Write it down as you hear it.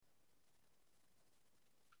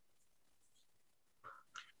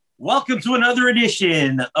Welcome to another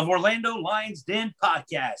edition of Orlando Lions Den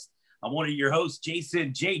podcast. I'm one of your hosts,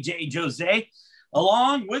 Jason JJ Jose,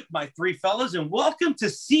 along with my three fellas, and welcome to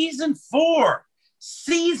season four.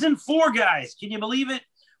 Season four, guys. Can you believe it?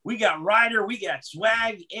 We got Ryder, we got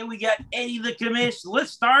Swag, and we got Eddie the Commish.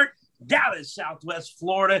 Let's start down in Southwest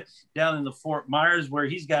Florida, down in the Fort Myers, where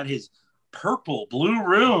he's got his purple blue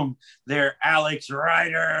room there, Alex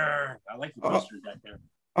Ryder. I like the posters back there.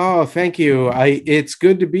 Oh, thank you. It's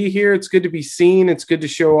good to be here. It's good to be seen. It's good to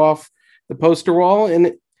show off the poster wall.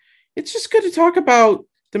 And it's just good to talk about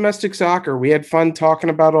domestic soccer. We had fun talking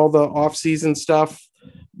about all the off-season stuff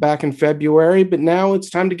back in February, but now it's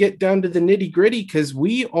time to get down to the nitty-gritty because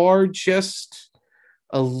we are just,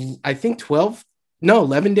 I think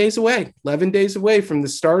 11 days away. 11 days away from the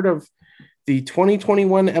start of the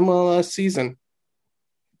 2021 MLS season.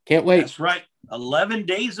 Can't wait. That's right. 11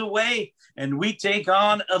 days away, and we take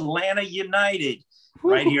on Atlanta United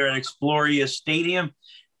right here at Exploria Stadium.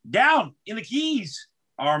 Down in the Keys,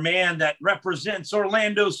 our man that represents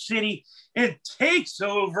Orlando City and takes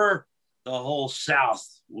over the whole South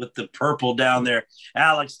with the purple down there.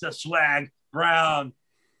 Alex the Swag Brown.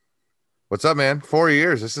 What's up, man? 4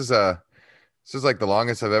 years. This is like the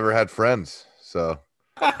longest I've ever had friends. So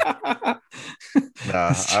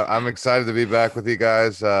I'm excited to be back with you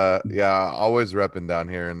guys. Always repping down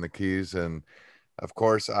here in the Keys, and of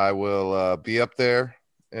course I will be up there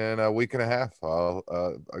in a week and a half.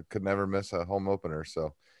 I could never miss a home opener,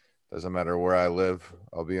 so doesn't matter where I live.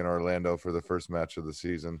 I'll be in Orlando for the first match of the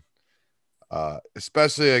season,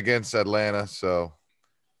 especially against Atlanta. So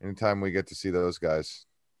anytime we get to see those guys,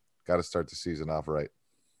 got to start the season off right.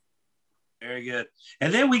 Very good.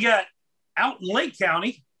 And then we got out in Lake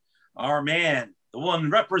County, our man, the one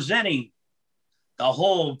representing the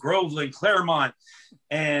whole Groveland, Claremont,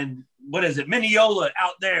 and Mineola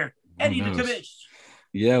out there, Eddie the Commish.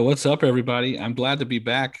 Yeah, what's up, everybody? I'm glad to be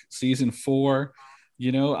back. Season 4.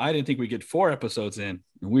 You know, I didn't think we'd get 4 episodes in.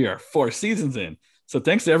 We are 4 seasons in. So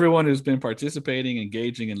thanks to everyone who's been participating,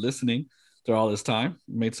 engaging, and listening through all this time.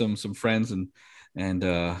 Made some friends and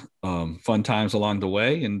fun times along the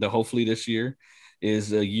way. And hopefully this year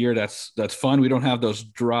is a year that's fun. We don't have those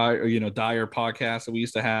dry or dire podcasts that we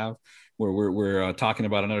used to have where we're talking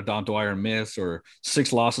about another Don Dwyer miss or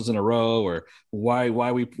 6 losses in a row or why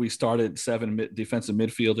we started 7 defensive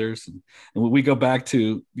midfielders, and we go back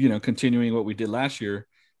to continuing what we did last year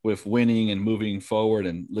with winning and moving forward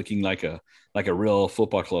and looking like a real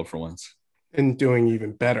football club for once and doing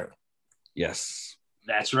even better. Yes.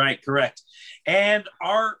 That's right, correct. And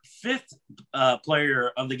our 5th player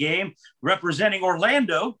of the game, representing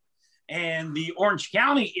Orlando and the Orange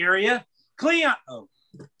County area, Cleon. Oh,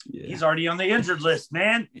 yeah. He's already on the injured list,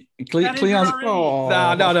 man. Cleon's.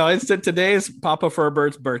 No. It's today's Papa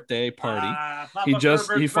Furbert's birthday party.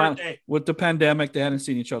 With the pandemic, they hadn't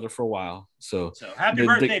seen each other for a while. So happy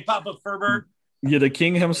birthday, Papa Furbert. Yeah, the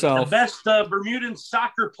king himself. The best Bermudan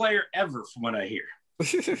soccer player ever, from what I hear.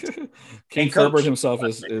 King Herbert himself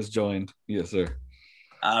is joined. Yes, sir.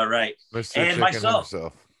 All right. Mr. And Chicken myself.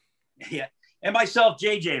 Himself. Yeah. And myself,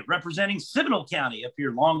 JJ, representing Seminole County up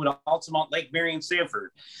here, along with Altamont, Lake Marion, Sanford.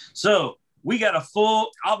 So we got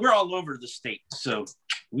we're all over the state. So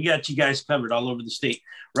we got you guys covered all over the state,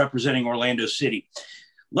 representing Orlando City.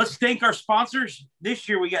 Let's thank our sponsors. This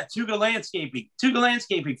year we got Tuga Landscaping. Tuga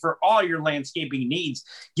Landscaping for all your landscaping needs.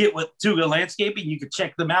 Get with Tuga Landscaping. You can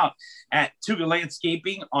check them out at Tuga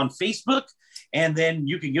Landscaping on Facebook, and then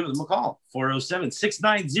you can give them a call,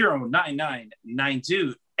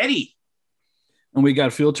 407-690-9992. Eddie. And we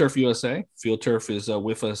got Field Turf USA. Field Turf is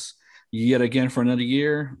with us yet again for another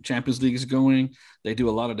year. Champions League is going. They do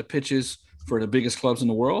a lot of the pitches for the biggest clubs in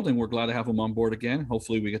the world, and we're glad to have them on board again.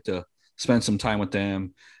 Hopefully we get to spend some time with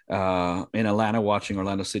them in Atlanta, watching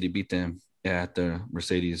Orlando City beat them at the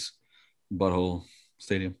Mercedes Butthole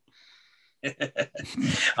Stadium.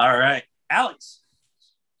 All right, Alex.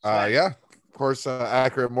 Of course,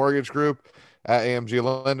 Accurate Mortgage Group at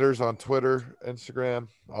AMG Lenders on Twitter, Instagram,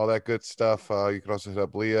 all that good stuff. You can also hit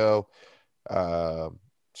up Leo.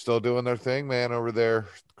 Still doing their thing, man, over there.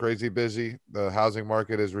 Crazy busy. The housing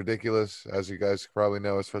market is ridiculous, as you guys probably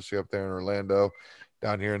know, especially up there in Orlando.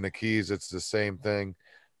 Down here in the Keys, it's the same thing.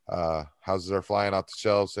 Houses are flying off the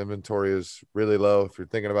shelves. Inventory is really low. If you're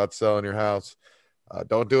thinking about selling your house,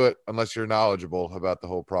 don't do it unless you're knowledgeable about the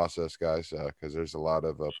whole process, guys, because there's a lot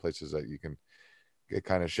of places that you can get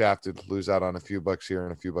kind of shafted, lose out on a few bucks here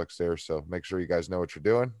and a few bucks there. So make sure you guys know what you're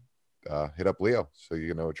doing. Hit up Leo so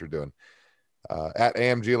you know what you're doing. At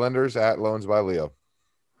AMG Lenders, at Loans by Leo.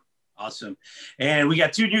 Awesome. And we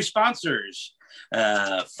got 2 new sponsors,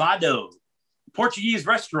 Fado Portuguese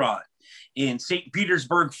restaurant in St.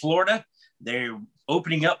 Petersburg, Florida. They're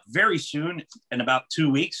opening up very soon, in about 2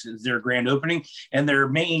 weeks is their grand opening. And their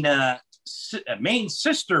main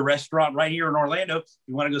sister restaurant right here in Orlando. If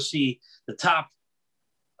you want to go see the top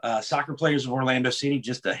soccer players of Orlando City,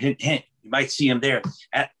 just a hint, you might see them there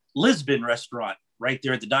at Lisbon Restaurant right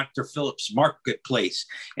there at the Dr. Phillips Marketplace.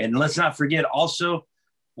 And let's not forget also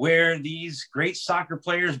where these great soccer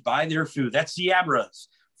players buy their food. That's Ciabra's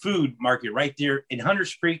Food Market right there in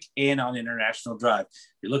Hunters Creek and on International Drive.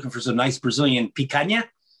 You're looking for some nice Brazilian picanha?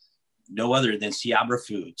 No other than Ciabra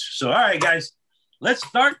Foods. So, all right, guys, let's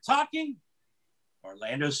start talking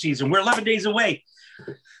Orlando season. We're 11 days away.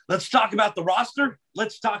 Let's talk about the roster.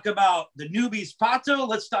 Let's talk about the newbies, Pato.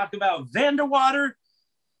 Let's talk about Vanderwater.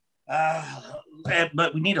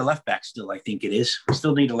 But we need a left back still, I think it is. We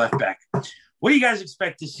still need a left back. What do you guys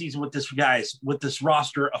expect this season with this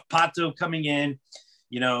roster of Pato coming in,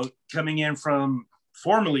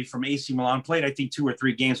 formerly from AC Milan, played, I think, 2 or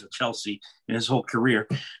 3 games with Chelsea in his whole career.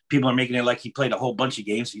 People are making it like he played a whole bunch of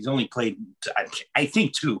games. He's only played, I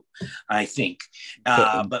think, 2, I think.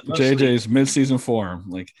 But JJ's mid-season form.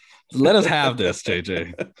 Like, let us have this,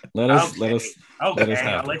 JJ. Let us have I'll this.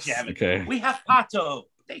 let you have it. Okay. We have Pato.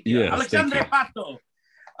 Thank you. Yes, Alexandre Pato.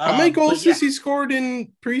 How many goals has he scored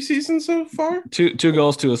in preseason so far? 2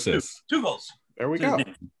 goals, 2 assists. 2 goals. There we go.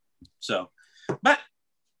 So, but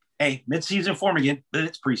hey, mid-season form again, but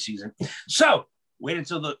it's preseason. So wait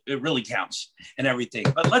until it really counts and everything.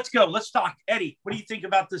 But let's go. Let's talk. Eddie, what do you think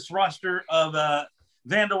about this roster of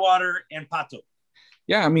Vanderwater and Pato?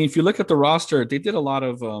 Yeah, I mean, if you look at the roster, they did a lot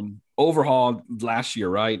of overhaul last year,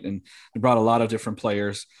 right? And they brought a lot of different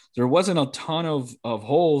players. There wasn't a ton of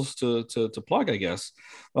holes to plug, I guess.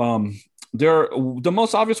 The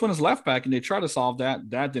most obvious one is left back, and they tried to solve that.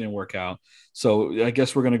 That didn't work out. So I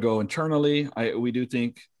guess we're going to go internally. We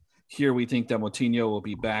think that Moutinho will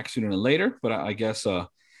be back sooner than later, but I guess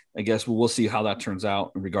we'll see how that turns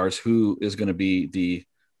out in regards who is going to be the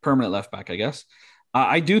permanent left back, I guess.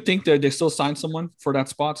 I do think that they still signed someone for that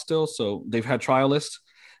spot still. So they've had trialists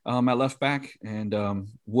at left back, and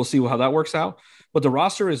we'll see how that works out. But the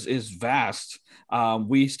roster is vast.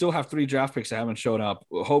 We still have 3 draft picks that haven't shown up.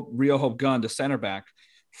 Rio Hope Gunn, the center back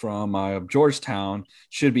from Georgetown,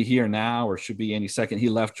 should be here now or should be any second. He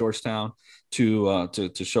left Georgetown to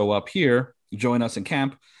show up here, join us in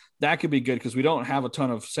camp. That could be good because we don't have a ton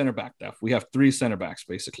of center back depth. We have 3 center backs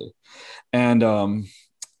basically.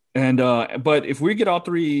 But if we get all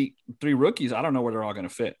three rookies, I don't know where they're all going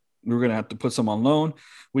to fit. We're going to have to put some on loan.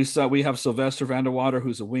 We have Sylvester Vanderwater,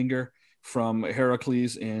 who's a winger from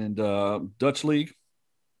Heracles in the Dutch league.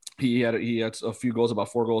 He had a few goals,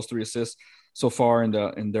 about 4 goals, 3 assists so far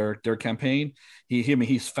in their campaign.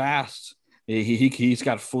 He's fast. He's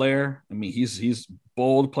got flair. I mean, he's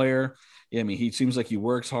bold player. I mean, he seems like he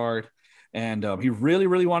works hard. And he really,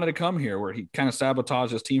 really wanted to come here, where he kind of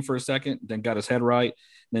sabotaged his team for a second, then got his head right.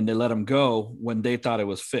 Then they let him go when they thought it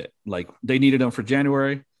was fit. Like, they needed him for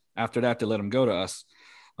January. After that, they let him go to us.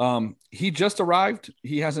 He just arrived.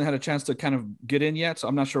 He hasn't had a chance to kind of get in yet, so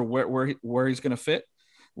I'm not sure where he's going to fit,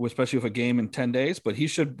 especially with a game in 10 days. But he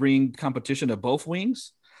should bring competition to both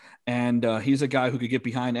wings, and he's a guy who could get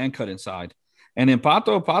behind and cut inside. And in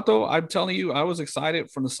Pato, I'm telling you, I was excited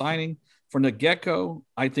from the signing. From the get-go,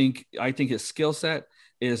 I think his skill set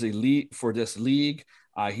is elite for this league.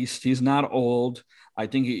 He's not old. I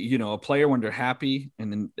think a player when they're happy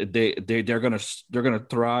and they're gonna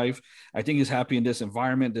thrive. I think he's happy in this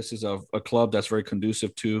environment. This is a club that's very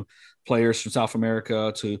conducive to players from South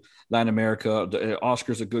America to Latin America.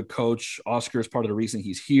 Oscar's a good coach. Oscar is part of the reason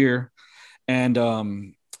he's here, and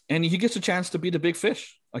he gets a chance to be the big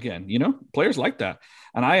fish again. Players like that.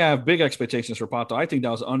 And I have big expectations for Pato. I think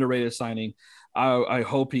that was an underrated signing. I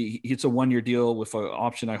hope it's a 1-year deal with an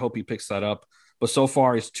option. I hope he picks that up. But so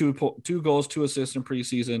far, he's 2 goals, 2 assists in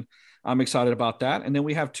preseason. I'm excited about that. And then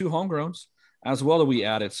we have 2 homegrowns as well that we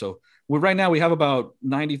added. So right now we have about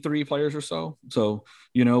 93 players or so. So,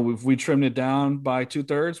 if we trimmed it down by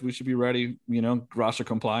 2/3, we should be ready, roster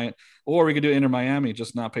compliant. Or we could do Inter Miami,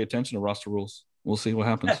 just not pay attention to roster rules. We'll see what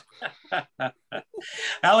happens.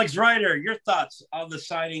 Alex Ryder, your thoughts on the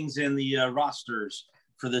signings and the rosters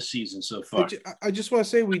for this season so far? I just want to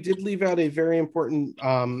say we did leave out a very important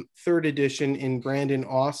 3rd edition in Brandon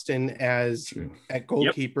Austin at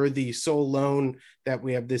goalkeeper, the sole loan that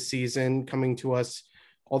we have this season, coming to us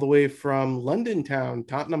all the way from London town,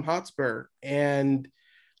 Tottenham Hotspur. And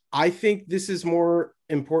I think this is more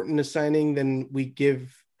important a signing than we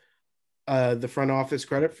give the front office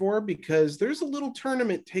credit for, because there's a little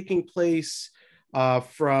tournament taking place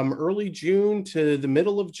from early June to the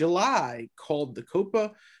middle of July called the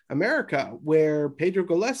Copa America, where Pedro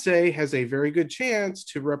Gallese has a very good chance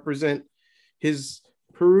to represent his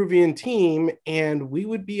Peruvian team, and we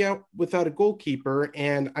would be out without a goalkeeper.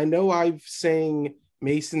 And I know I've sang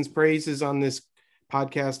Mason's praises on this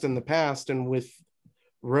podcast in the past, and with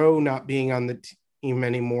Rowe not being on the team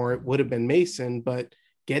anymore, it would have been Mason, but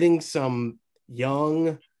getting some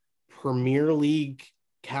young Premier League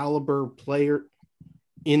caliber player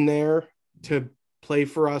in there to play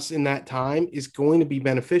for us in that time is going to be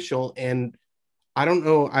beneficial. And I don't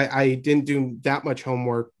know, I didn't do that much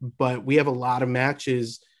homework, but we have a lot of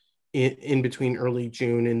matches in between early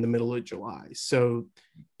June and the middle of July. So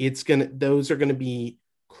those are going to be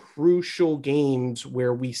crucial games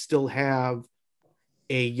where we still have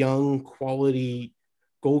a young quality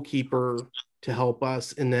goalkeeper to help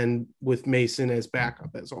us. And then with Mason as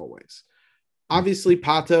backup, as always. Obviously,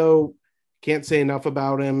 Pato, can't say enough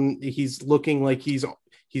about him. He's looking like he's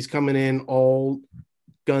coming in all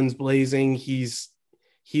guns blazing. It's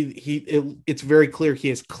very clear he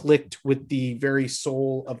has clicked with the very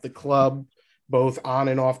soul of the club, both on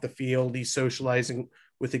and off the field. He's socializing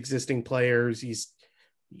with existing players.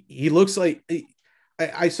 He looks like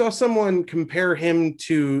I saw someone compare him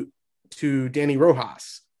to Danny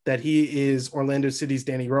Rojas, that he is Orlando City's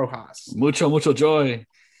Danny Rojas. Mucho joy.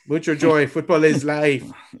 Mucho joy. Football is life.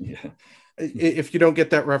 Yeah. If you don't get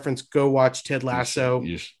that reference, go watch Ted Lasso.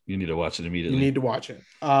 You need to watch it immediately. You need to watch it.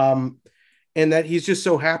 And that he's just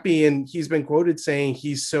so happy. And he's been quoted saying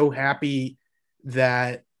he's so happy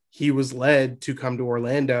that he was led to come to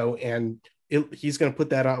Orlando, and he's going to put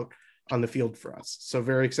that out on the field for us. So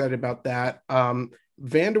very excited about that.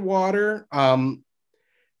 Van der Water, and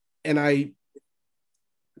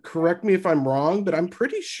correct me if I'm wrong, but I'm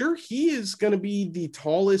pretty sure he is going to be the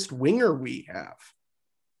tallest winger we have.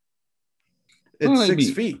 It's 6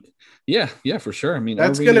 feet. Yeah, for sure. I mean,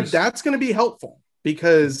 that's gonna be helpful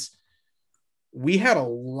because we had a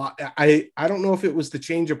lot. I don't know if it was the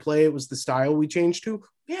change of play, it was the style we changed to.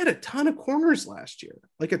 We had a ton of corners last year,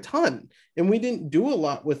 like a ton, and we didn't do a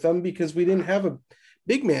lot with them because we didn't have a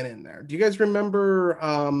big man in there. Do you guys remember?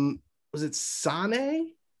 Was it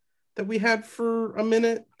Sane that we had for a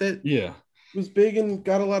minute? That was big and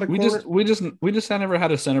got a lot of corners. We just had never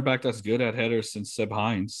had a center back that's good at headers since Seb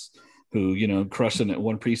Hines, who crushed in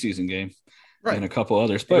one preseason game, right, and a couple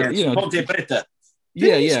others. But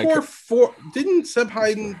Didn't Seb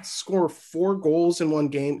Hines score 4 goals in one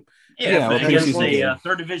game? Against a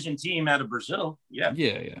third division team out of Brazil. Yeah.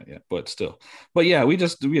 But still, we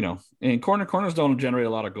just and corners don't generate a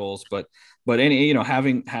lot of goals, but any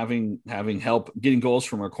having help getting goals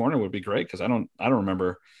from our corner would be great, because I don't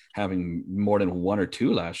remember having more than 1 or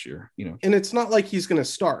 2 last year. And it's not like he's going to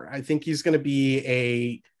start. I think he's going to be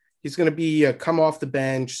a come off the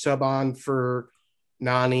bench, sub on for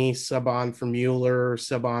Nani, sub on for Mueller,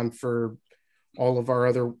 sub on for all of our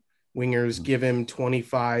other wingers, give him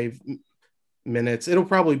 25 minutes. It'll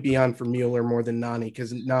probably be on for Mueller more than Nani,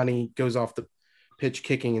 because Nani goes off the pitch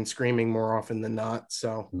kicking and screaming more often than not.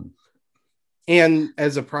 So, and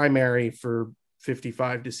as a primary for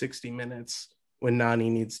 55 to 60 minutes when Nani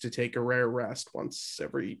needs to take a rare rest once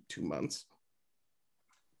every 2 months.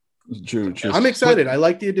 True. I'm excited. I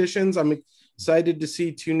like the additions. I'm excited to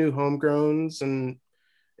see 2 new homegrowns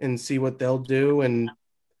and see what they'll do. And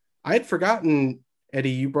I had forgotten,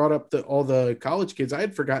 Eddie, you brought up all the college kids. I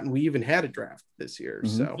had forgotten we even had a draft this year.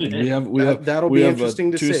 So that'll be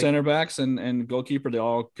interesting to see. 2 center backs and goalkeeper. They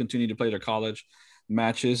all continue to play their college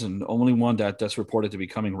matches, and only one that's reported to be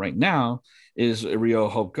coming right now is Rio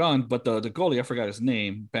Hope Gun. But the goalie, I forgot his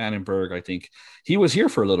name, Bannenberg, I think. He was here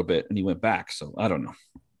for a little bit and he went back. So I don't know.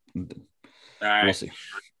 All right. We'll see.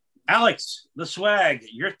 Alex, the swag,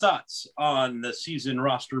 your thoughts on the season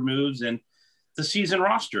roster moves and the season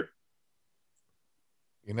roster?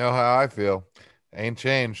 You know how I feel. Ain't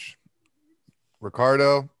changed.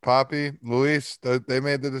 Ricardo, Poppy, Luis, they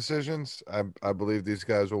made the decisions. I believe these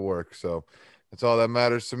guys will work. So that's all that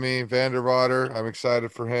matters to me. Van der Water, I'm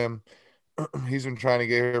excited for him. He's been trying to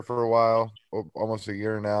get here for a while, almost a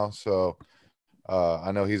year now. So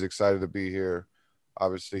I know he's excited to be here.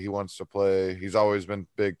 Obviously, he wants to play. He's always been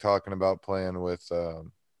big talking about playing with,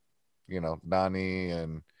 Nani,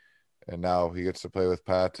 and now he gets to play with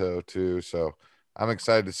Pato too. So I'm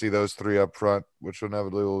excited to see those 3 up front, which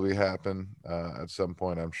inevitably will be happen at some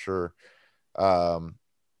point, I'm sure.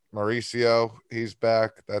 Mauricio, he's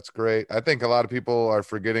back. That's great. I think a lot of people are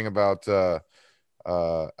forgetting about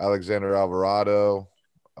Alexander Alvarado,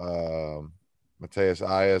 Mateus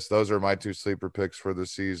Ayas. Those are my 2 sleeper picks for the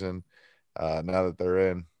season. Now that they're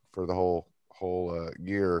in for the whole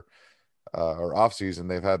year or off season,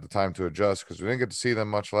 they've had the time to adjust, because we didn't get to see them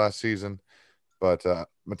much last season. But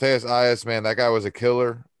Mateus Ayas, man, that guy was a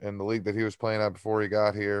killer in the league that he was playing at before he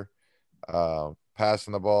got here.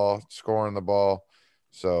 Passing the ball, scoring the ball.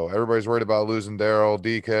 So everybody's worried about losing Daryl,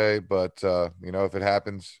 Dike, but if it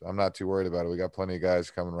happens, I'm not too worried about it. We got plenty of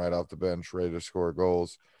guys coming right off the bench, ready to score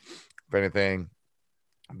goals. If anything,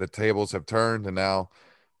 the tables have turned, and now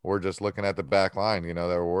we're just looking at the back line, that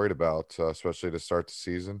we're worried about, especially to start the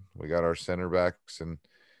season. We got our center backs and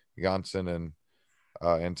Janssen and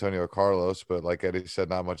Antonio Carlos, but like Eddie said,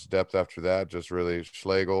 not much depth after that. Just really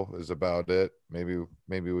Schlegel is about it. Maybe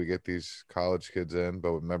we get these college kids in,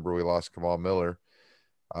 but remember we lost Kamal Miller.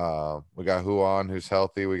 We got Huan, who's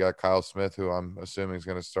healthy. We got Kyle Smith, who I'm assuming is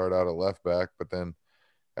going to start out at left back, but then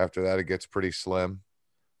after that it gets pretty slim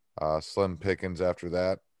pickings after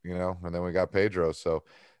that, and then we got Pedro. So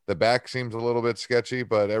the back seems a little bit sketchy,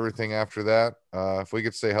 but everything after that, if we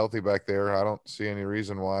could stay healthy back there, I don't see any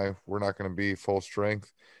reason why we're not going to be full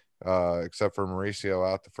strength, except for Mauricio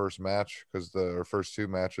out the first match or first two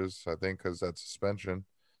matches, I think, because that's suspension.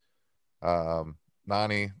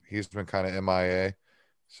 Nani, he's been kind of MIA,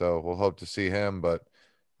 so we'll hope to see him. But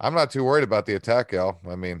I'm not too worried about the attack, Al.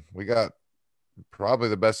 I mean, we got probably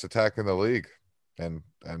the best attack in the league, and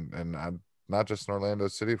I'm not just an Orlando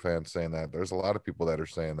City fan saying that. There's a lot of people that are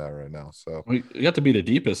saying that right now. So we have to be the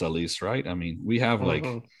deepest at least, right? I mean, we got more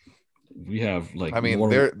wings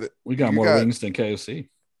than KFC.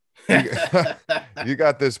 You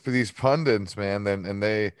got these pundits, man, and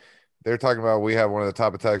they're talking about we have one of the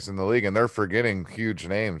top attacks in the league, and they're forgetting huge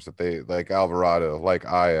names that they like Alvarado, like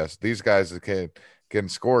IS. These guys that can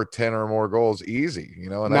score 10 or more goals easy,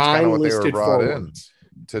 and that's kind of what they were brought in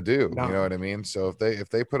to do. You know what I mean? So if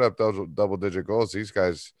they put up double digit goals, these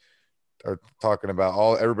guys are talking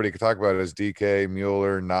about everybody could talk about it as DK,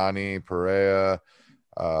 Mueller, Nani, Perea,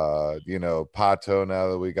 Pato now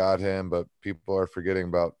that we got him, but people are forgetting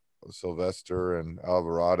about Sylvester and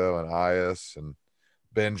Alvarado and Is and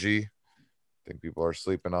Benji. I think people are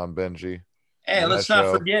sleeping on Benji. Hey, let's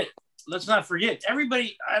not forget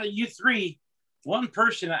everybody out of you three. One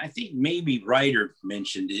person, I think maybe Ryder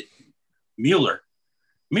mentioned it, Mueller.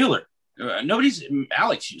 Nobody's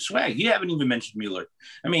Alex, Swag. You haven't even mentioned Mueller.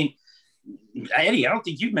 I mean, Eddie, I don't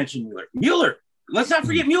think you mentioned Mueller. Let's not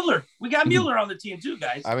forget Mueller. We got Mueller on the team too,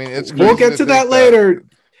 guys. I mean, we'll get to that later.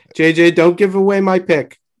 JJ, don't give away my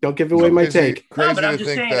pick. Don't give away my take. Crazy but I'm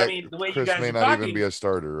just saying. I mean, the way Chris you guys may not even be a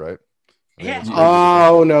starter, right? Yeah.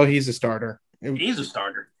 Oh no, he's a starter. He's a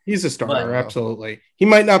starter. He's a starter, absolutely. He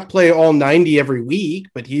might not play all 90 every week,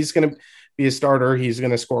 but he's going to be a starter. He's going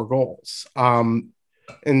to score goals.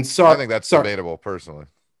 And so I think that's debatable, personally.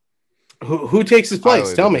 Who takes his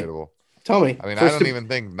place? Tell me. I mean, I don't even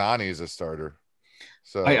think Nani's a starter.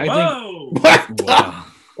 So I think. What? Wow.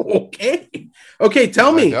 Okay.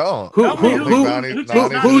 Tell me.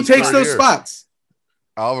 Who takes those spots?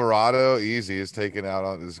 Alvarado, easy, is taken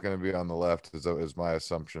out. Is going to be on the left, is my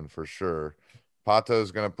assumption for sure. Pato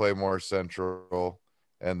is going to play more central,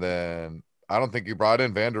 and then I don't think you brought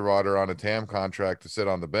in Vanderwater on a TAM contract to sit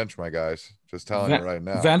on the bench, my guys. Just telling you right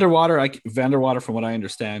now. Vanderwater, from what I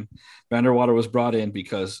understand, Vanderwater was brought in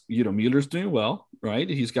because Mueller's doing well, right?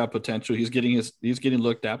 He's got potential. He's getting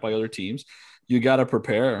looked at by other teams. You got to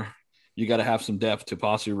prepare. You got to have some depth to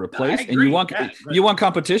possibly replace, and you want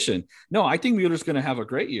competition. No, I think Mueller's going to have a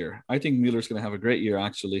great year.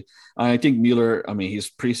 Actually. I think Mueller. I mean,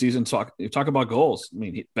 he's preseason talk about goals. I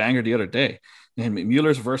mean, he banger the other day, and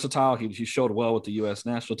Mueller's versatile. He showed well with the U.S.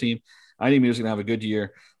 national team. I think Mueller's going to have a good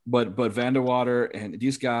year. But Vanderwater and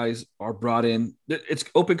these guys are brought in. It's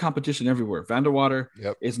open competition everywhere. Vanderwater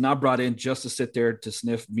is not brought in just to sit there to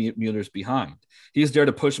sniff Mueller's behind. He's there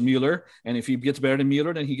to push Mueller, and if he gets better than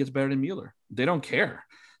Mueller, then he gets better than Mueller. They don't care.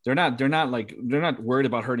 They're not worried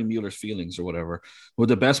about hurting Mueller's feelings or whatever. Well,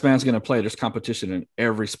 the best man's going to play. There's competition in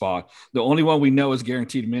every spot. The only one we know is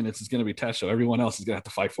guaranteed minutes is going to be Tesho. Everyone else is going to have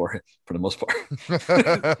to fight for it for the most part.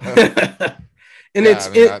 And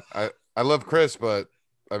I love Chris, but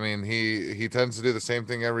I mean, he tends to do the same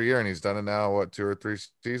thing every year, and he's done it now, 2 or 3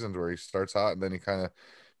 seasons where he starts hot and then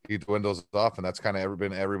he dwindles off, and that's kind of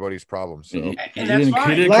been everybody's problem. So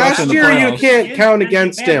last year you can't count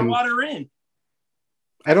against him. I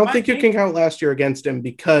don't think you can count last year against him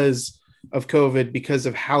because of COVID, because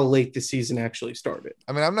of how late the season actually started.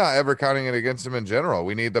 I mean, I'm not ever counting it against him in general.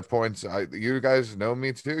 We need the points. You guys know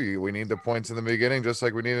me too. We need the points in the beginning, just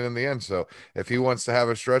like we need it in the end. So if he wants to have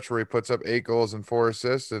a stretch where he puts up 8 goals and 4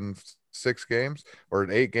 assists in 6 games or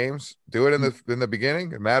 8 games, do it in the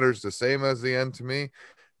beginning. It matters the same as the end to me.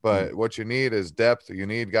 But what you need is depth. You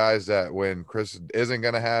need guys that when Chris isn't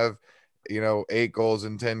going to have 8 goals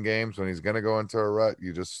in 10 games, when he's going to go into a rut,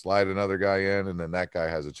 you just slide another guy in, and then that guy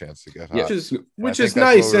has a chance to get hot. Which is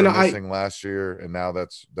nice. And missing last year, and now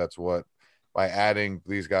that's what, by adding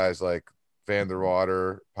these guys like Van der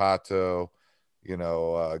Water, Pato,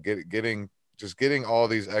 getting all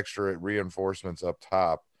these extra reinforcements up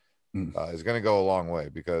top is going to go a long way,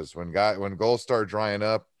 because when goals start drying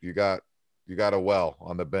up, you got a well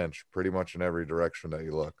on the bench pretty much in every direction that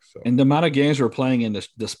you look. So, and the amount of games we're playing in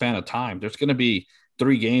the span of time, there's going to be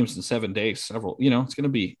 3 games in 7 days, several. It's going to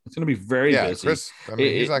be very busy. Chris,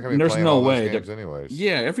 he's not going to be playing all those games anyways.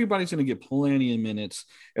 Yeah, everybody's going to get plenty of minutes.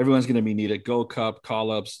 Everyone's going to be needed. Gold Cup,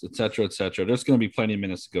 call-ups, et cetera, et cetera. There's going to be plenty of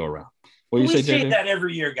minutes to go around. We say that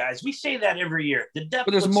every year, guys. We say that every year. The depth,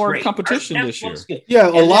 but there's more great. competition this year. Yeah,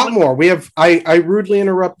 a lot more. We have. I rudely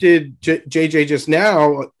interrupted JJ just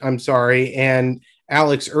now. I'm sorry, and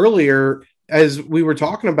Alex earlier, as we were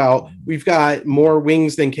talking about. We've got more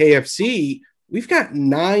wings than KFC. We've got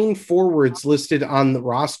 9 forwards listed on the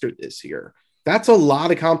roster this year. That's a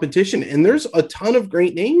lot of competition, and there's a ton of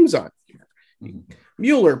great names on here.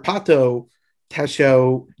 Mueller, Pato,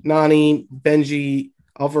 Tesho, Nani, Benji,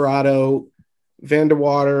 Alvarado, Van der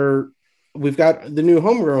Water. We've got the new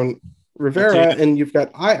homegrown Rivera, and you've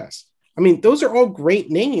got Ayas. I mean, those are all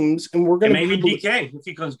great names, and we're going to maybe DK if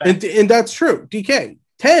he comes back. And that's true. DK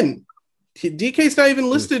 10. DK's not even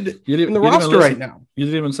listed in the roster right now. You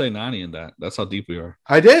didn't even say Nani in that. That's how deep we are.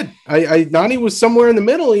 I did. Nani was somewhere in the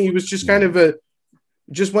middle. He was just kind of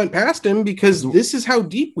just went past him, because this is how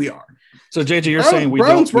deep we are. So JJ, you're saying we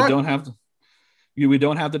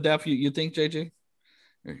don't have the depth. You think, JJ?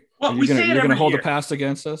 Well, you're going to hold the past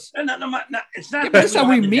against us? No, it's not. That's how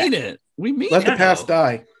we mean it. We mean let the past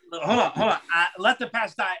die. Hold on. Let the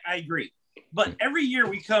past die. I agree. But every year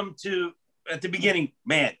we come to at the beginning,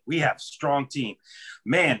 man, we have a strong team.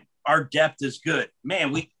 Man, our depth is good.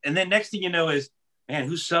 Man, and then next thing you know is, man,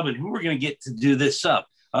 who's subbing? Who we're going to get to do this sub?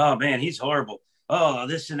 Oh man, he's horrible. Oh,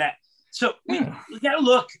 this and that. So we got to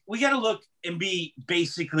look. We got to look and be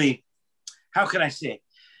basically, how can I say,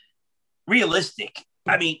 realistic.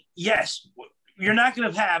 I mean, yes, you're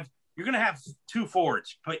going to have 2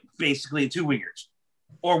 forwards, basically, and 2 wingers,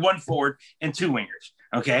 or 1 forward and 2 wingers.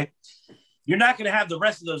 Okay. You're not going to have the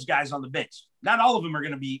rest of those guys on the bench. Not all of them are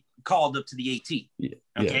going to be called up to the AT.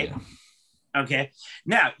 Okay. Yeah. Okay.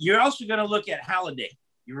 Now you're also going to look at Halliday.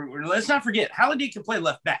 Let's not forget, Halliday can play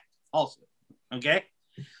left back also. Okay.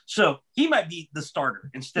 So he might be the starter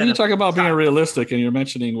instead. You talk about being realistic, and you're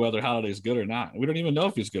mentioning whether Halliday's good or not. We don't even know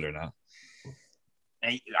if he's good or not.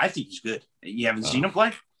 I think he's good. You haven't seen him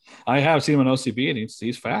play? I have seen him in OCB, and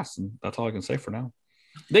he's fast, and that's all I can say for now.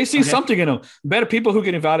 They see something in him. Better people who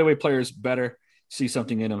can evaluate players better see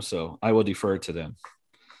something in him, so I will defer to them.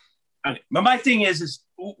 Okay. But my thing is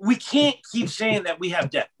we can't keep saying that we have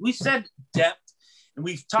depth. We said depth, and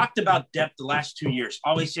we've talked about depth the last 2 years,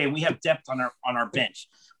 always saying we have depth on our bench.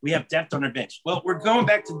 We have depth on our bench. Well, we're going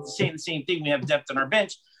back to saying the same thing. We have depth on our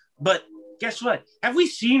bench, but guess what? Have we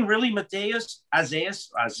seen really Isaiah's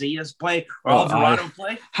play or Alvarado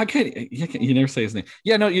play? How can you never say his name?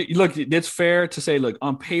 Yeah, no. Look, it's fair to say. Look,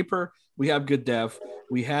 on paper, we have good depth.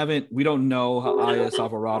 We don't know how Ayas,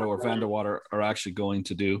 Alvarado, or Van der Water are actually going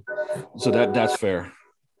to do. So that's fair.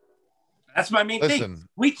 That's my main thing.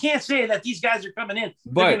 We can't say that these guys are coming in.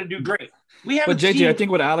 They're going to do great. But JJ, I think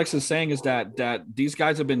what Alex is saying is that these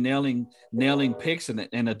guys have been nailing picks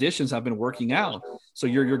and additions have been working out. So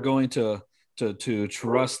you're going to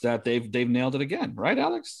trust that they've nailed it again, right,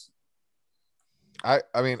 Alex?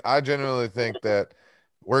 I mean, I genuinely think that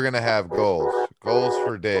we're going to have goals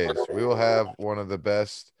for days. We will have one of the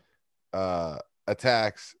best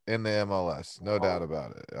attacks in the MLS, no doubt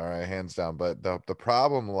about it. All right, hands down. But the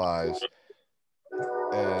problem lies,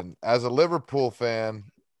 and as a Liverpool fan,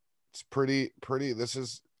 it's pretty. This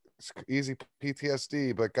is easy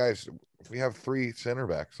PTSD. But guys, we have 3 center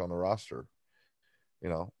backs on the roster.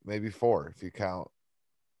 Maybe 4 if you count.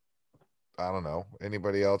 I don't know,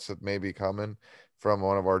 anybody else that may be coming from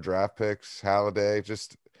one of our draft picks. Halliday.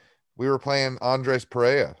 We were playing Andres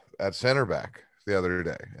Pereira at center back the other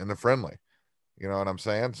day in the friendly. You know what I'm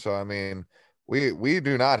saying? So I mean, we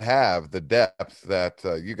do not have the depth that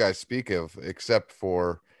you guys speak of, except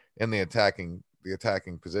for in the attacking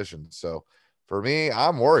position. So for me,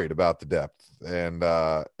 I'm worried about the depth, and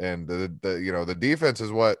the defense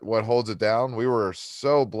is what holds it down. We were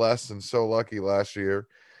so blessed and so lucky last year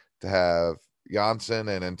to have Janssen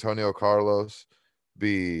and Antonio Carlos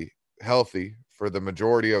be healthy for the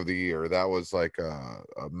majority of the year. That was like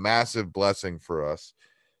a massive blessing for us.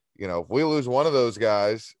 If we lose one of those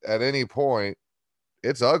guys at any point,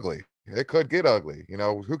 it's ugly. It could get ugly.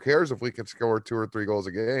 Who cares if we can score 2 or 3 goals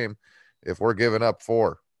a game if we're giving up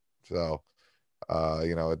 4. So,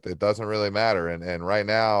 it doesn't really matter. And right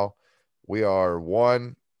now we are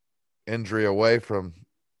 1 injury away from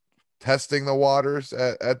testing the waters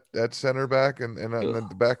at center back and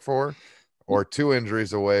the back 4, or 2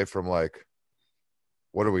 injuries away from like,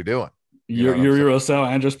 what are we doing? Yuri Rosell,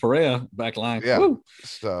 Andres Perea, back line. Yeah. Woo.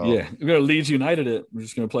 So yeah, we're gonna Leeds United it. We're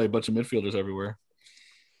just gonna play a bunch of midfielders everywhere.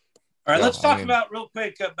 All right, let's talk about real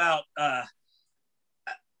quick about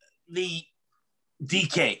the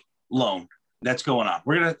Dike loan that's going on.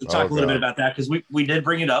 We're gonna talk a little bit about that because we did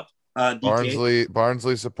bring it up.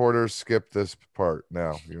 Barnsley supporters, skip this part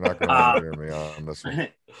now. You're not going to hear me on this one.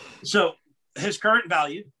 So his current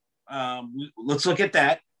value, let's look at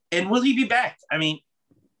that. And will he be back? I mean,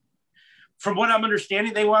 from what I'm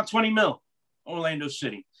understanding, they want 20 mil, Orlando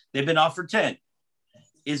City. They've been offered 10.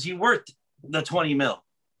 Is he worth the 20 mil?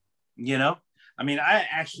 I mean, I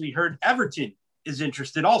actually heard Everton is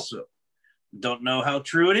interested also. Don't know how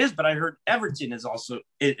true it is, but I heard Everton is also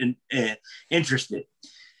interested.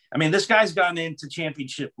 I mean, this guy's gone into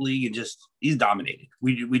Championship League and he's dominated.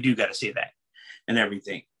 We do got to say that and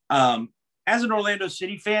everything. As an Orlando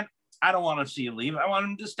City fan, I don't want to see him leave. I want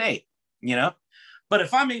him to stay, But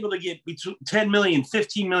if I'm able to get between 10 million,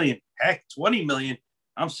 15 million, heck, 20 million,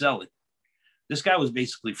 I'm selling. This guy was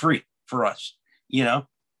basically free for us,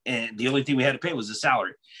 and the only thing we had to pay was the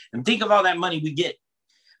salary. And think of all that money we get.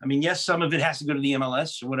 I mean, yes, some of it has to go to the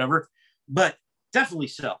MLS or whatever, but definitely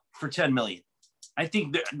sell for 10 million. I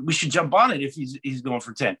think that we should jump on it if he's going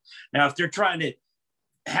for 10. Now, if they're trying to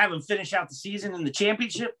have him finish out the season in the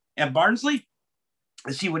championship at Barnsley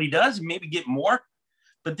and see what he does and maybe get more.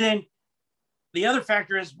 But then the other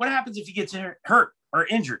factor is, what happens if he gets hurt or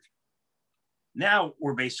injured? Now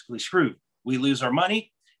we're basically screwed. We lose our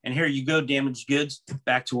money, and here you go, damaged goods,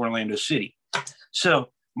 back to Orlando City. So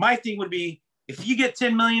my thing would be, if you get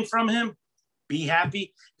 10 million from him, be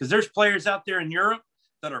happy, because there's players out there in Europe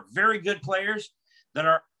that are very good players that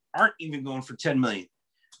aren't even going for 10 million.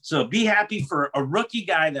 So be happy for a rookie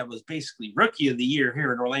guy that was basically rookie of the year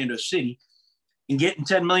here in Orlando City, and getting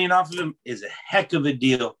 10 million off of him is a heck of a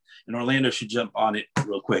deal. And Orlando should jump on it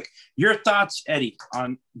real quick. Your thoughts, Eddie,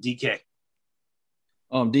 on Dike?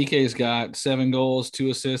 DK's got 7 goals,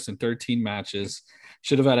 2 assists, and 13 matches.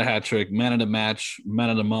 Should have had a hat trick. Man of the match, man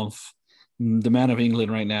of the month, the man of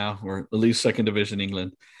England right now, or at least second division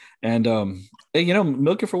England. And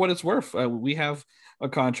milk it for what it's worth. We have a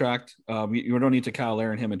contract. You don't need to Kyle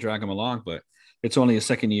Aaron him and drag him along, but it's only a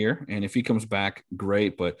second year. And if he comes back,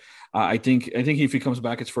 great. But I think if he comes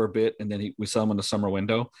back, it's for a bit, and then we sell him in the summer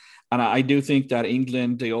window. And I do think that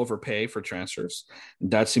England, they overpay for transfers.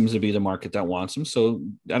 That seems to be the market that wants him. So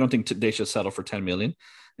I don't think they should settle for 10 million.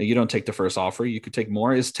 You don't take the first offer. You could take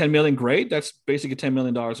more. Is 10 million great? That's basically $10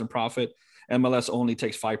 million in profit. MLS only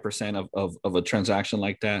takes 5% of a transaction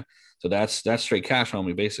like that. So that's straight cash on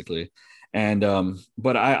me, basically. And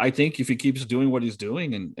but I think if he keeps doing what he's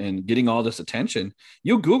doing and getting all this attention,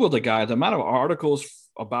 you Google the guy, the amount of articles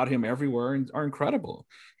about him everywhere are incredible.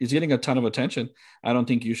 He's getting a ton of attention. I don't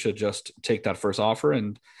think you should just take that first offer.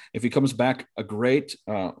 And if he comes back, a great,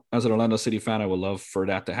 as an Orlando City fan, I would love for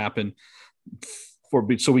that to happen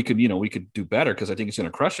so we could do better, because I think he's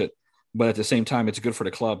going to crush it. But at the same time, it's good for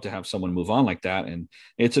the club to have someone move on like that. And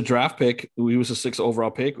it's a draft pick. He was a 6th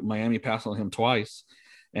overall pick. Miami passed on him twice.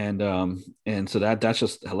 And so that's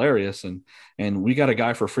just hilarious. And we got a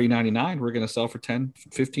guy for free 99. We're going to sell for 10,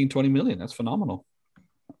 15, 20 million. That's phenomenal.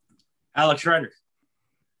 Alex Ryder.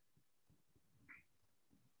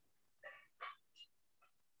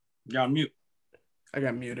 You're on mute. I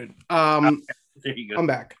got muted. There you go. I'm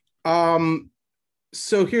back.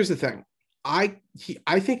 So here's the thing. I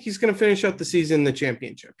think he's going to finish out the season in the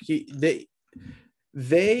championship.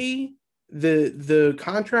 The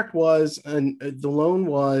contract was, and the loan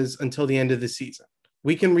was until the end of the season.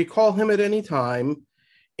 We can recall him at any time,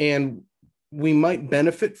 and we might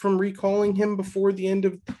benefit from recalling him before the end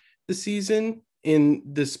of the season, in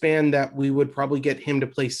the span that we would probably get him to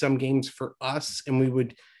play some games for us, and we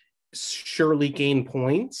would surely gain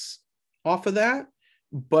points off of that.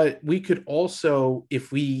 But we could also,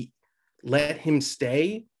 if we let him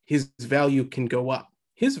stay, his value can go up.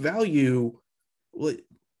 His value,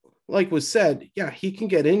 like was said, yeah, he can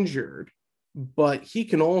get injured, but he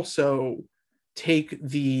can also take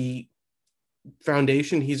the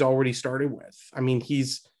foundation he's already started with. I mean,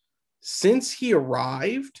 since he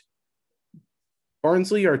arrived,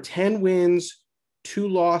 Barnsley are 10 wins, 2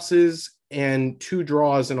 losses, and 2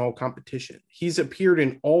 draws in all competition. He's appeared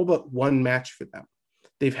in all but 1 match for them.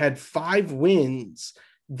 They've had 5 wins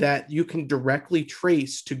that you can directly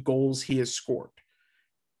trace to goals he has scored.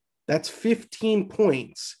 That's 15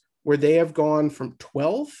 points where they have gone from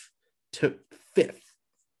 12th to 5th.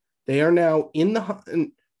 They are now in the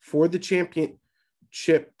hunt for the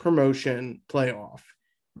championship promotion playoff,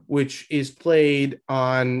 which is played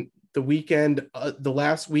on the weekend, the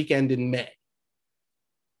last weekend in May.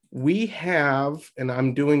 We have, and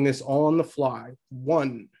I'm doing this all on the fly,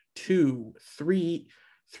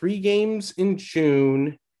 3 games in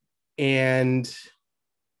June, and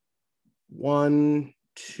 1,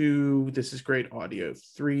 2, this is great audio,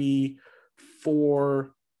 3,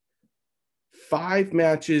 4, 5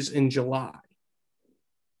 matches in July.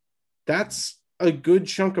 That's a good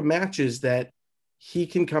chunk of matches that he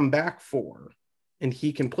can come back for and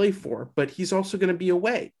he can play for, but he's also going to be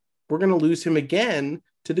away. We're going to lose him again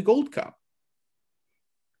to the Gold Cup.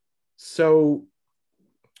 So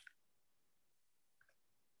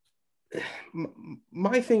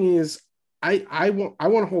my thing is, I want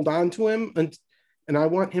to hold on to him, and I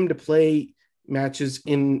want him to play matches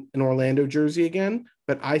in an Orlando jersey again.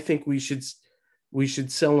 But I think we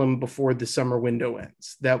should sell him before the summer window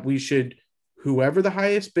ends. That we should, whoever the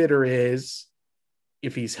highest bidder is,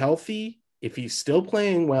 if he's healthy, if he's still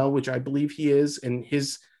playing well, which I believe he is, and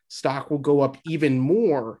his stock will go up even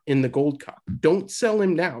more in the Gold Cup. Don't sell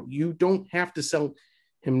him now. You don't have to sell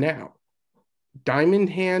him now. Diamond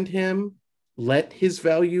hand him, let his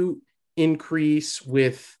value increase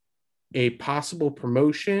with a possible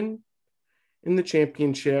promotion in the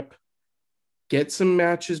championship, get some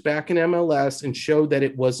matches back in MLS and show that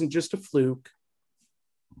it wasn't just a fluke,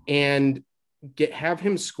 and have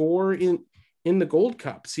him score in the Gold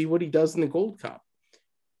Cup, see what he does in the Gold Cup,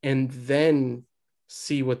 and then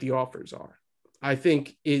see what the offers are. I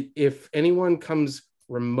think if anyone comes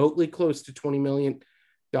remotely close to $20 million,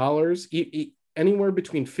 anywhere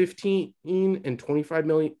between $15 and $25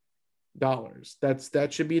 million,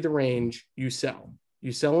 that should be the range. You sell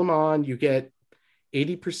them on, you get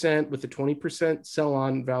 80% with the 20% sell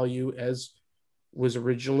on value, as was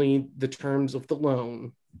originally the terms of the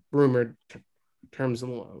loan, rumored terms of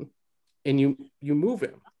the loan, and you move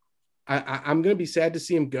him. I'm going to be sad to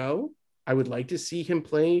see him go. I would like to see him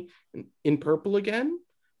play in purple again,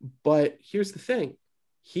 but here's the thing.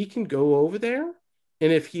 He can go over there,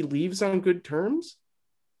 and if he leaves on good terms,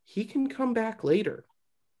 he can come back later.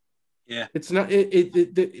 Yeah. It's not,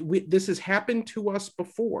 this has happened to us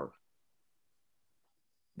before.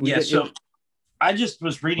 I just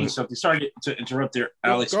was reading something. Sorry to interrupt there,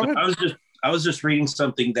 Alex. Go ahead. I was just reading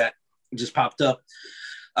something that just popped up.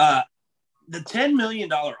 The $10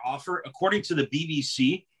 million offer, according to the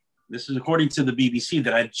BBC, this is according to the BBC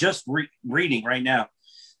that I just reading right now,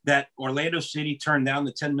 that Orlando City turned down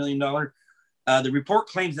the $10 million. The report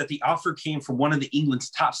claims that the offer came from one of the England's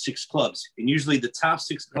top 6 clubs. And usually the top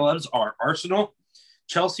 6 clubs are Arsenal,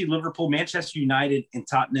 Chelsea, Liverpool, Manchester United, and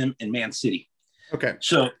Tottenham and Man City. Okay.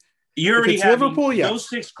 So you already have Liverpool, yes. Those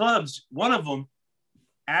 6 clubs, one of them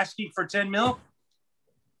asking for 10 mil.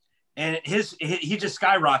 And he just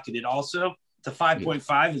skyrocketed also to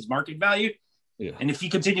 5.5, his market value. Yeah. And if he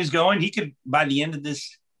continues going, he could, by the end of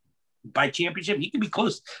this, by championship, he could be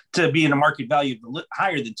close to being a market value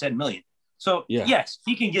higher than 10 million. So yes,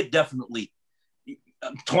 he can get definitely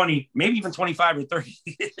 20, maybe even 25 or 30.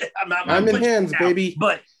 I'm in hands, baby.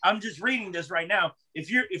 But I'm just reading this right now. If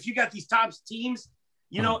you got these top teams,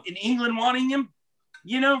 in England wanting him,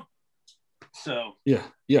 so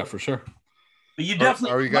yeah, for sure. But you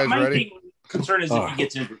definitely. Are you guys ready? Concern is if he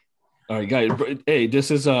gets injured. All right, guys. Hey, this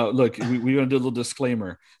is look. We're gonna do a little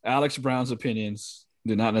disclaimer. Alex Brown's opinions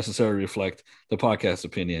do not necessarily reflect the podcast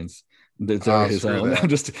opinions. That's his own.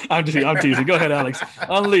 I'm teasing. Go ahead, Alex.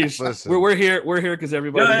 Unleash. Listen, we're here because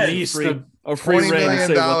everybody needs a free $20 reign to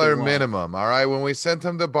say what they million minimum. All right. When we sent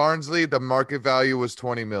him to Barnsley, the market value was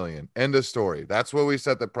 $20 million. End of story. That's what we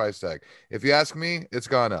set the price tag. If you ask me, it's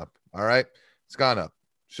gone up. All right. It's gone up.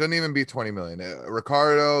 Shouldn't even be 20 million.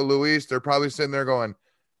 Ricardo, Luis, they're probably sitting there going,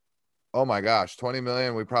 oh my gosh, 20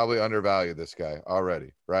 million. We probably undervalued this guy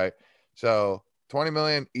already. Right. So 20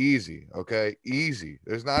 million, easy. Okay. Easy.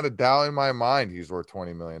 There's not a doubt in my mind he's worth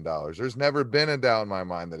 $20 million. There's never been a doubt in my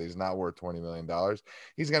mind that he's not worth $20 million.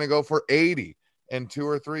 He's going to go for 80 in 2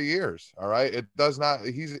 or 3 years. All right. It does not,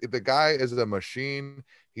 the guy is a machine.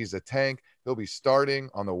 He's a tank. He'll be starting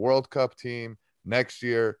on the World Cup team next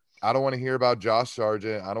year. I don't want to hear about Josh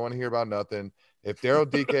Sargent. I don't want to hear about nothing. If Daryl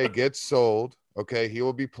Dike gets sold, okay, he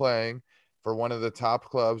will be playing for one of the top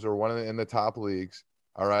clubs or in the top leagues.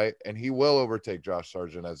 All right. And he will overtake Josh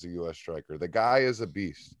Sargent as the U.S. striker. The guy is a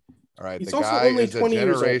beast. All right. He's the also guy only is a 20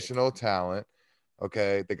 years old. generational talent.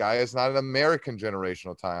 Okay. The guy is not an American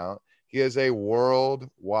generational talent. He is a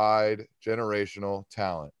worldwide generational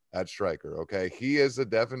talent. at striker. Okay. He is the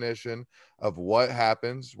definition of what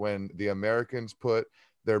happens when the Americans put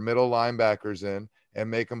their middle linebackers in and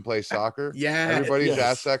make them play soccer. Yeah. Everybody's Yes.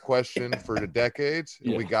 asked that question for the decades.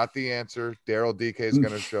 And Yeah. we got the answer. Daryl Dike is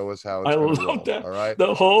going to show us how it's I going to love roll. that. All right.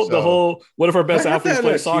 The whole one of our best I got athletes that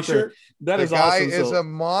play on a soccer. t-shirt. That The is guy awesome. is So- a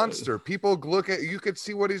monster. People look at, you could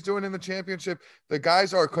see what he's doing in the championship. The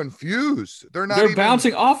guys are confused. They're They're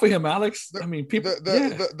bouncing off of him, Alex. I mean, people.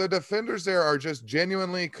 The defenders there are just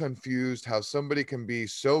genuinely confused how somebody can be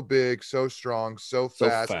so big, so strong, so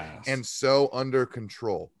fast. And so under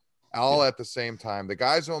control all at the same time. The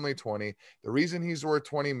guy's only 20. The reason he's worth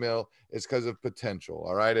 20 mil is because of potential.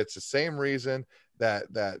 All right. It's the same reason that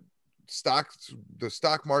the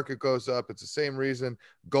stock market goes up. It's the same reason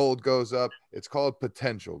gold goes up. It's called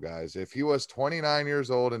potential, guys. If he was 29 years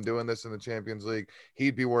old and doing this in the Champions League,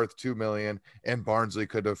 he'd be worth 2 million and Barnsley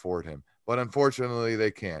could afford him. But unfortunately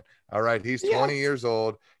they can't. All right. He's 20 years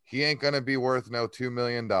old. He ain't going to be worth no $2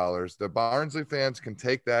 million. The Barnsley fans can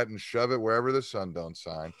take that and shove it wherever the sun don't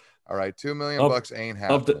shine. All right, $2 million bucks ain't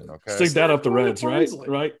happening. Okay, stick that up the Reds, right?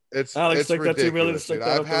 Right. It's Alex, it's stick that 2 million. ridiculous. Stick Dude.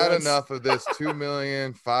 that I've up the had Reds. enough of this $2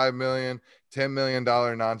 million, $5 million, $10 million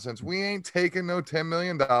nonsense. We ain't taking no $10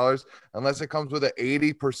 million unless it comes with an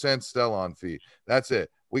 80% sell-on fee. That's it.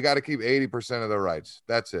 We got to keep 80% of the rights.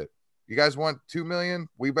 That's it. You guys want $2 million?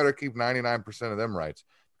 We better keep 99% of them rights.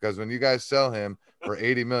 Because when you guys sell him for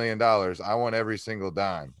 $80 million, I want every single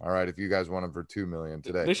dime. All right. If you guys want him for $2 million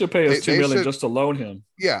today, they should pay us $2 million just to loan him.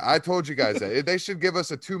 Yeah. I told you guys that they should give us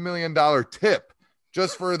a $2 million tip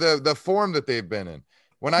just for the form that they've been in.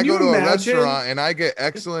 When I go to a restaurant and I get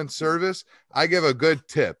excellent service, I give a good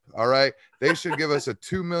tip. All right. They should give us a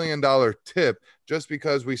 $2 million tip just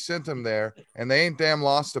because we sent them there and they ain't damn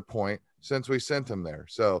lost a point since we sent them there.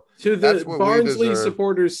 So to the Barnsley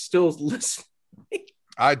supporters still listening.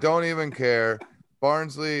 I don't even care.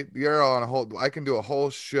 Barnsley, you're on a whole. I can do a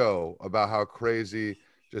whole show about how crazy,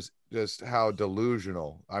 just how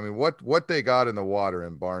delusional. I mean, what they got in the water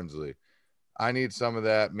in Barnsley. I need some of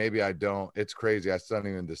that. Maybe I don't. It's crazy. I still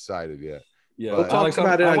haven't even decided yet. Yeah, we'll talk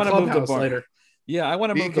about it on Clubhouse later. Yeah, I want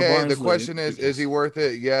to move to Barnsley. The question is he worth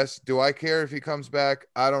it? Yes. Do I care if he comes back?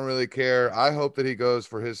 I don't really care. I hope that he goes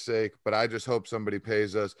for his sake, but I just hope somebody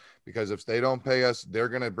pays us because if they don't pay us, they're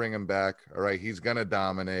going to bring him back. All right. He's going to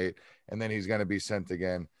dominate and then he's going to be sent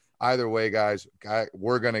again. Either way, guys,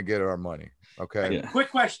 we're going to get our money. Okay. Yeah. Quick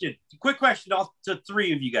question to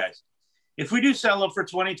three of you guys. If we do sell him for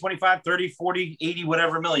 20, 25, 30, 40, 80,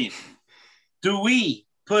 whatever million, do we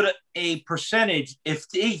put a percentage if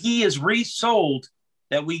he is resold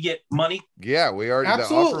that we get money? Yeah, we already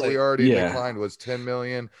Absolutely. The offer we already declined was 10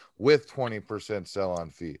 million with 20%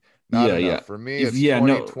 sell-on fee. Not enough. For me,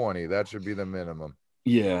 it's 20. That should be the minimum.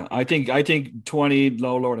 Yeah, I think 20,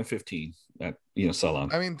 lower than 15. That sell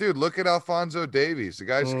on. I mean, dude, look at Alphonso Davies. The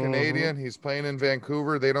guy's Canadian. He's playing in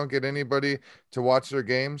Vancouver. They don't get anybody to watch their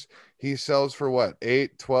games. He sells for what,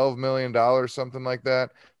 $12 million, something like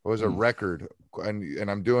that. It was a record. And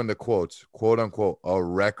I'm doing the quotes, quote unquote, a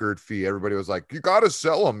record fee. Everybody was like, you got to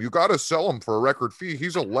sell him. You got to sell him for a record fee.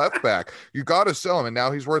 He's a left back. You got to sell him. And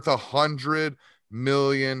now he's worth $100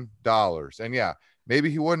 million. And yeah, maybe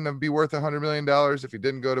he wouldn't be worth $100 million if he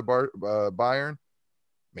didn't go to Bayern.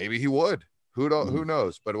 Maybe he would. Who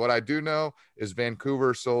knows? But what I do know is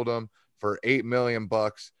Vancouver sold him for $8 million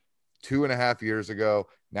 2.5 years ago.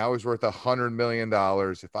 Now he's worth $100 million.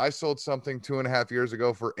 If I sold something 2.5 years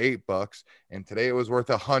ago for $8 and today it was worth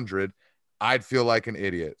 100, I'd feel like an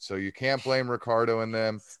idiot. So you can't blame Ricardo and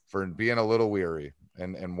them for being a little weary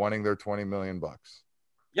and wanting their $20 million.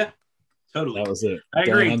 Yeah, totally. That was it. I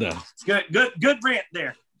agree. It's good rant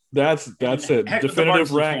there. That's it.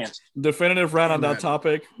 Definitive rant on that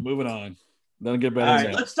topic. Moving on. Doesn't get better. All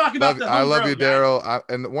right, let's talk about the I love you, Daryl.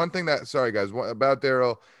 And one thing sorry guys, about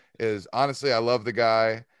Daryl is honestly, I love the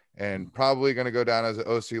guy and probably going to go down as an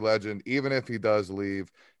OC legend, even if he does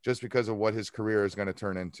leave, just because of what his career is going to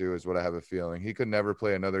turn into is what I have a feeling. He could never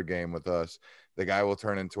play another game with us. The guy will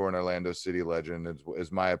turn into an Orlando City legend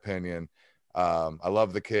is my opinion. I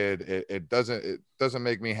love the kid. It doesn't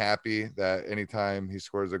make me happy that anytime he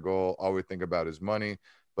scores a goal, all we think about is money,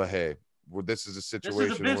 but hey, this is a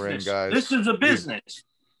situation we're in, guys. This is a business.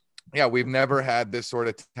 We've never had this sort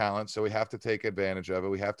of talent, so we have to take advantage of it.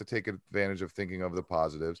 We have to take advantage of thinking of the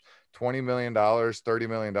positives. $20 million, $30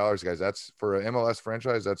 million, guys. That's for an MLS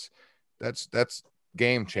franchise. That's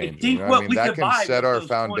game changing. That can set our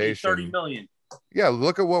foundation. 30 million. Yeah,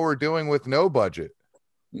 look at what we're doing with no budget.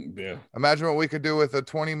 Yeah. Imagine what we could do with a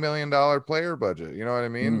 $20 million player budget. You know what I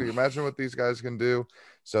mean? Imagine what these guys can do.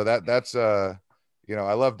 So that's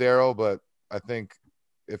I love Daryl, but I think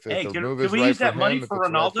if Hey, the can move we is right use for that him, money if for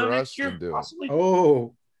it's right Ronaldo for next us, year? then do it. Possibly.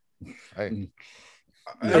 Oh, Hey,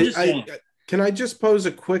 I'm just saying. can I just pose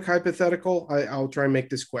a quick hypothetical? I'll try and make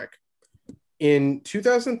this quick. In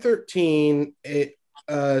 2013,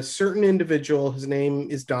 a certain individual, his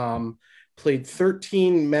name is Dom, played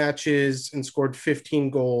 13 matches and scored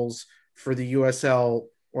 15 goals for the USL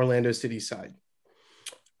Orlando City side.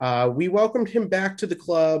 We welcomed him back to the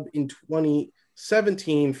club in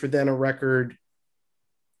 2017 for then a record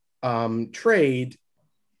trade,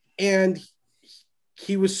 and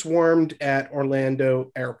he was swarmed at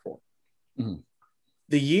Orlando Airport. Mhm.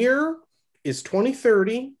 The year is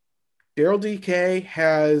 2030. Daryl Dike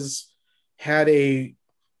has had a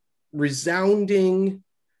resounding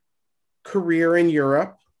career in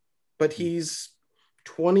Europe, but he's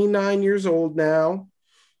 29 years old now.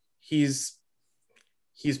 He's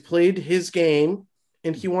played his game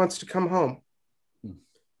and he wants to come home.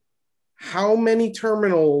 How many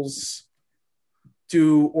terminals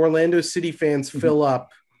do Orlando City fans fill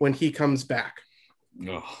up when he comes back?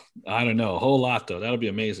 Oh, I don't know. A whole lot though. That'll be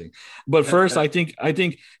amazing. But first, I think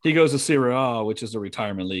he goes to Serie A, which is the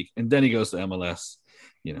retirement league, and then he goes to MLS.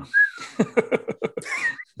 You know. So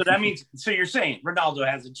that means, so you're saying Ronaldo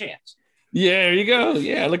has a chance, Yeah, there you go.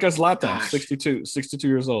 Yeah, look at Zlatan, Gosh. 62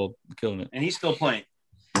 years old, killing it. and he's still playing.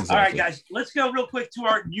 Exactly. All right, guys, let's go real quick to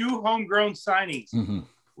our new homegrown signings. Mhm.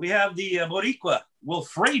 We have the Boricua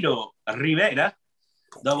Wilfredo Rivera,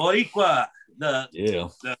 the Boricua, Yeah.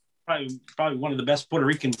 probably one of the best Puerto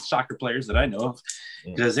Rican soccer players that I know of,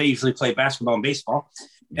 Yeah. because they usually play basketball and baseball.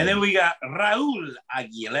 And then we got Raul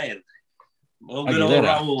Aguilera. Well, good old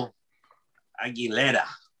Raul Aguilera.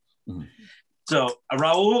 Mhm. So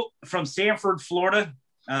Raul from Sanford, Florida,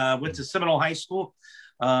 went to Seminole High School.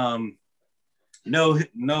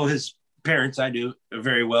 Know his parents. I do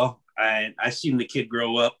very well. I seen the kid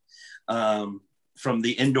grow up from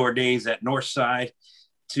the indoor days at Northside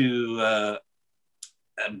to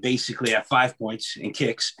basically at 5 points and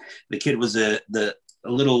kicks. The kid was a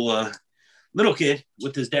little kid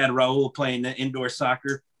with his dad Raul playing indoor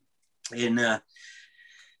soccer, and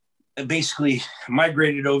basically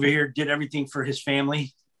migrated over here, did everything for his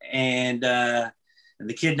family, and the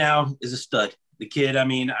kid now is a stud. The kid, I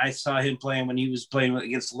mean, I saw him playing when he was playing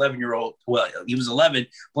against 11-year-old. Well, he was 11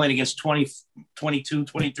 playing against 20, 22,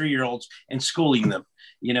 23-year-olds and schooling them,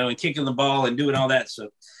 and kicking the ball and doing all that. So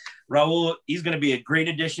Raul, he's going to be a great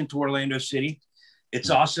addition to Orlando City. It's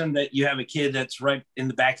awesome that you have a kid that's right in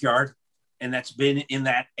the backyard and that's been in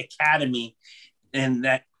that academy and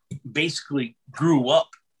that basically grew up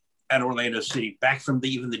at Orlando City, back from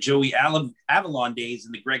even the Joey Avalon days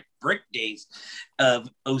and the Greg Brick days of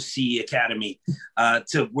OC Academy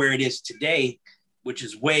to where it is today, which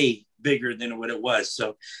is way bigger than what it was.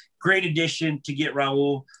 So great addition to get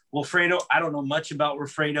Raul. Wilfredo, I don't know much about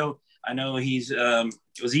Wilfredo. I know he's,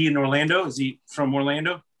 was he in Orlando? Is he from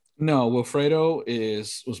Orlando? No, Wilfredo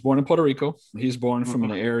was born in Puerto Rico. He's born from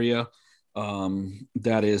an area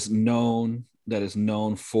that is known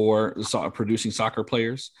for producing soccer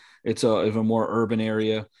players. It's a more urban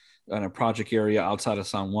area and a project area outside of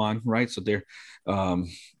San Juan, right? So they're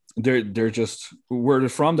just where they're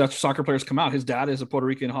from. That's where soccer players come out. His dad is a Puerto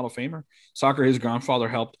Rican Hall of Famer. Soccer. His grandfather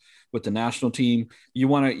helped with the national team.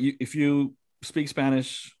 If you speak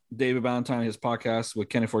Spanish, David Valentine, his podcast with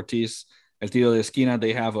Kenneth Ortiz, El Tio de Esquina,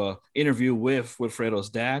 they have a interview with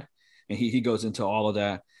Wilfredo's dad, and he goes into all of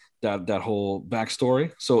that whole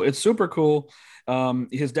backstory. So it's super cool.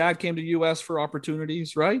 His dad came to the U.S. for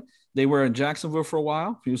opportunities, right? They were in Jacksonville for a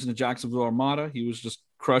while. He was in the Jacksonville Armada. He was just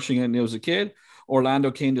crushing it, and he was a kid.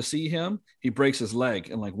 Orlando came to see him. He breaks his leg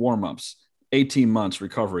in like warm-ups. 18 months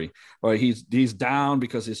recovery. Or he's down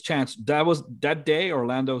because his chance. That day,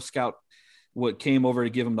 Orlando scout came over to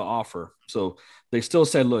give him the offer. So they still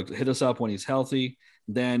said, look, hit us up when he's healthy.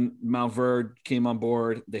 Then Mount Verde came on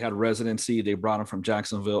board. They had residency. They brought him from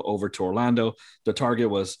Jacksonville over to Orlando. The target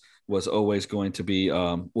was always going to be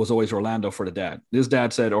always Orlando for the dad. His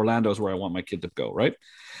dad said, Orlando is where I want my kid to go, right?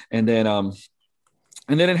 And then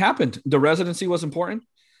it happened. The residency was important.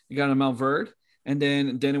 He got in Mount Verde. And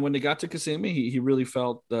then when they got to Kissimmee, he really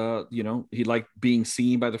felt, he liked being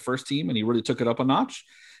seen by the first team, and he really took it up a notch.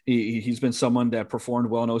 He's been someone that performed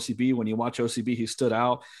well in OCB. When you watch OCB, he stood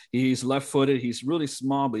out. He's left-footed. He's really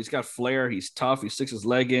small, but he's got flair. He's tough. He sticks his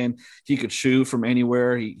leg in. He could shoot from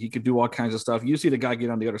anywhere. He could do all kinds of stuff. You see the guy get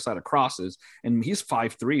on the other side of crosses, and he's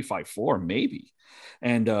 5'3", 5'4", maybe,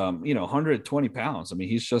 and 120 pounds. I mean,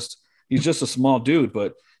 he's just a small dude,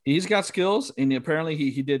 but he's got skills, and apparently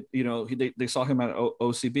he did. They saw him at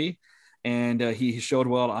OCB, and he showed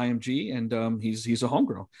well at IMG, and he's a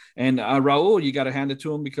homegrown. And Raul, you got to hand it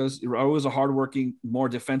to him because Raul is a hardworking, more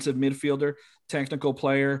defensive midfielder, technical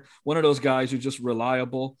player, one of those guys who's just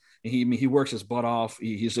reliable. He works his butt off.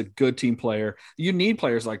 He's a good team player. You need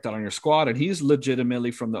players like that on your squad, and he's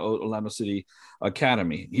legitimately from the Orlando City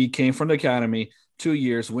Academy. He came from the academy 2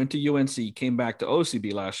 years, went to UNC, came back to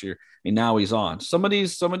OCB last year, and now he's on. Some of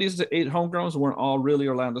these 8 homegrowns weren't all really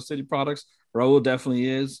Orlando City products. Raul definitely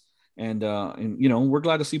is. And we're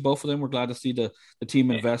glad to see both of them. We're glad to see the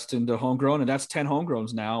team invest into homegrown, and that's 10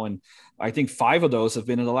 homegrowns now. And I think 5 of those have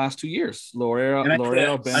been in the last 2 years.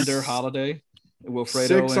 L'Oreal, Bender, Holiday,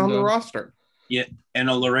 Wilfredo. 6 on the roster. Yeah, and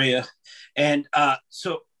Larea. And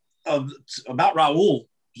so about Raul,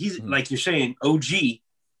 he's like you're saying, OG.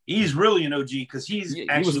 He's really an OG because he's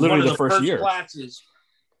actually was one of the first year. classes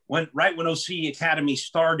when OC Academy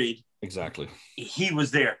started. Exactly. He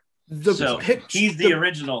was there. He's the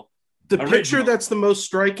original. The picture that's the most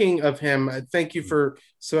striking of him, thank you for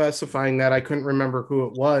specifying that. I couldn't remember who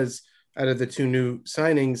it was out of the 2 new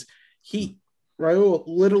signings. Raul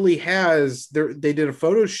literally they did a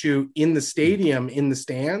photo shoot in the stadium, in the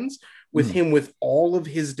stands, with him with all of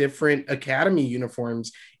his different academy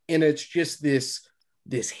uniforms. And it's just this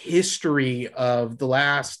history of the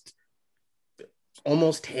last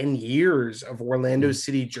almost 10 years of Orlando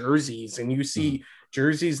City jerseys. And you see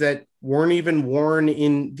jerseys that weren't even worn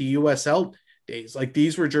in the USL days. Like,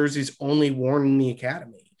 these were jerseys only worn in the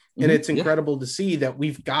academy. And it's incredible to see that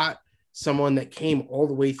we've got someone that came all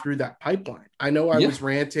the way through that pipeline. I know I was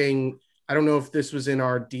ranting. I don't know if this was in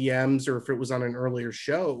our DMs or if it was on an earlier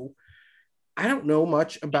show. I don't know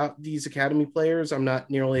much about these academy players. I'm not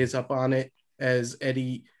nearly as up on it as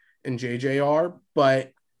Eddie and JJ are,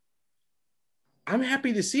 but I'm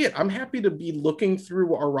happy to see it. I'm happy to be looking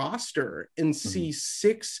through our roster and see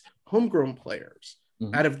 6 homegrown players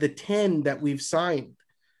out of the 10 that we've signed.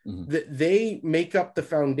 That they make up the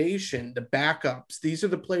foundation, the backups. These are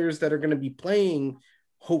the players that are going to be playing,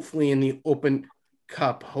 hopefully, in the Open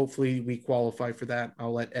Cup. Hopefully we qualify for that.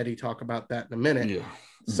 I'll let Eddie talk about that in a minute.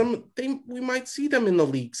 Yeah. We might see them in the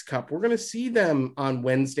Leagues Cup. We're going to see them on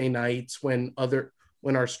Wednesday nights when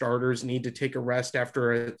our starters need to take a rest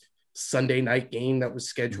after a Sunday night game that was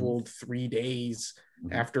scheduled 3 days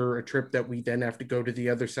after a trip that we then have to go to the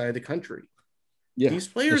other side of the country. Yeah, these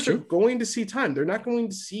players are going to see time. They're not going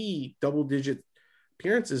to see double-digit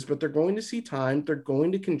appearances, but they're going to see time. They're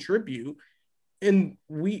going to contribute. And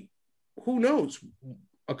who knows?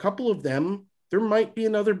 A couple of them, there might be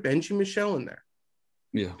another Benji Michel in there.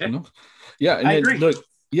 Yeah, and I agree. Look,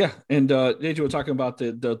 and JJ, we're talking about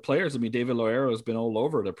the players. I mean, David Loera has been all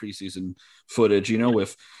over the preseason footage.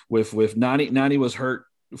 With Nani. Nani was hurt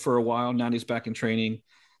for a while. Nani's back in training.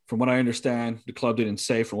 From what I understand, the club didn't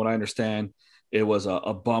say. From what I understand, it was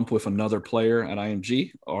a bump with another player at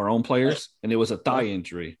IMG, our own players, and it was a thigh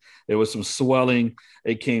injury. There was some swelling.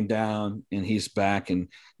 It came down, and he's back. And,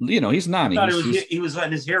 he's not. He was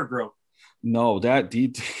letting his hair grow. No, that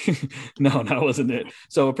wasn't it.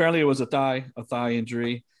 So apparently it was a thigh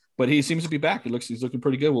injury, but he seems to be back. He's looking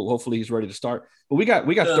pretty good. Well, hopefully he's ready to start. But we got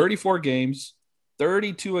 34 games,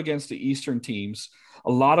 32 against the Eastern teams.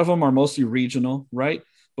 A lot of them are mostly regional, right?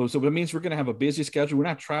 So it means we're going to have a busy schedule. We're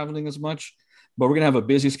not traveling as much, but we're going to have a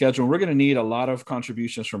busy schedule. And we're going to need a lot of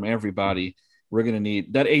contributions from everybody. We're going to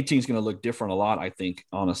need that 18 is going to look different a lot, I think,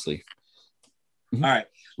 honestly. All right.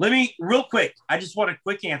 Let me real quick. I just want a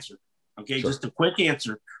quick answer. Okay. Sure. Just a quick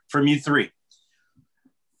answer from you 3.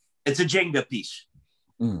 It's a Jenga piece.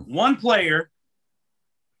 One player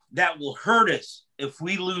that will hurt us if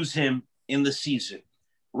we lose him in the season.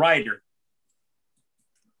 Ryder.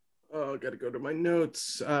 Oh, I got to go to my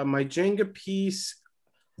notes. My Jenga piece.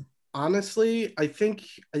 Honestly, I think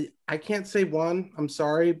I can't say one. I'm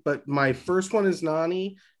sorry, but my first one is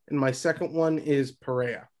Nani, and my second one is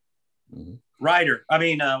Perea. Ryder.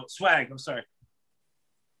 Swag. I'm sorry.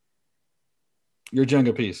 Your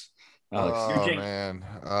Jenga piece, Alex. Man.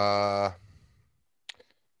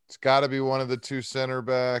 It's got to be one of the 2 center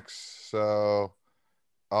backs. So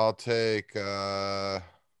I'll take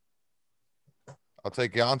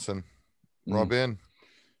Janssen. Robin.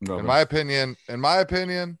 In my opinion,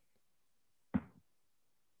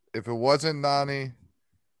 if it wasn't Nani,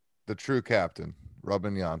 the true captain,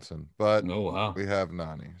 Robin Janssen. But we have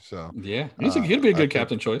Nani. So he'd be a good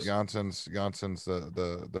captain choice. Janssen's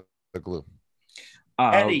the glue.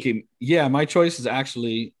 Okay. Yeah, my choice is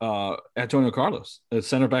actually Antonio Carlos,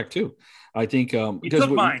 center back too. I think you took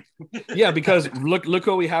mine. because look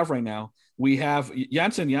what we have right now. We have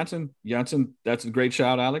Janssen. That's a great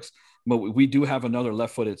shout, Alex. But we do have another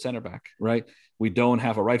left-footed center back, right? We don't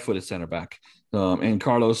have a right-footed center back. And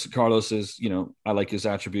Carlos is, I like his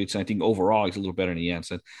attributes. And I think overall he's a little better than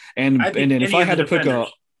Janssen. And then if I had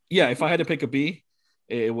to pick a B,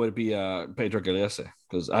 it would be Pedro Gallese,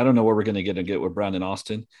 because I don't know where we're going to get with Brandon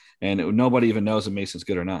Austin, and nobody even knows if Mason's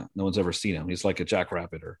good or not. No one's ever seen him. He's like a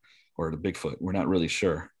jackrabbit or the Bigfoot. We're not really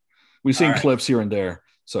sure. We've seen clips here and there.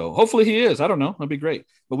 So hopefully he is. I don't know. That'd be great.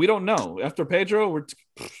 But we don't know. After Pedro,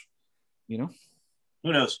 who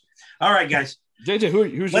knows? All right, guys. JJ,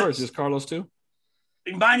 who's yours? Is Carlos too?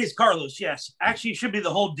 Mine is Carlos, yes. Actually, it should be the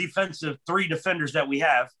whole defensive 3 defenders that we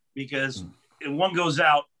have, because if one goes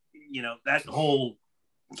out, that whole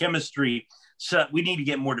chemistry. So we need to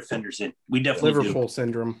get more defenders in. We definitely Liverpool do.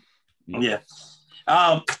 syndrome. Yeah.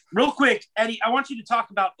 Real quick, Eddie, I want you to talk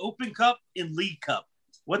about Open Cup and League Cup.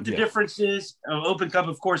 What the difference is. Open Cup,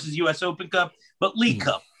 of course, is U.S. Open Cup, but League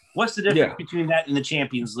Cup. What's the difference between that and the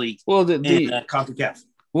Champions League? Well, and CONCACAF.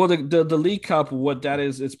 Well, the League Cup, what that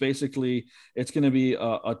is, it's basically it's going to be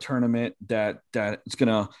a tournament that it's going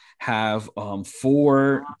to have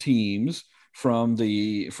 4 teams from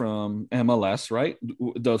MLS, right?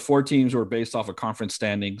 The 4 teams were based off of conference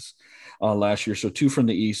standings last year. So 2 from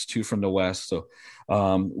the East, 2 from the West. So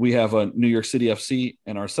we have a New York City FC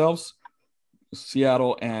and ourselves.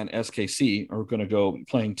 Seattle and SKC are going to go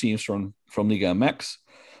playing teams from Liga MX.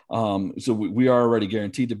 So we are already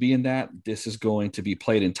guaranteed to be in that. This is going to be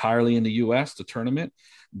played entirely in the U.S., the tournament.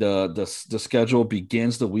 The schedule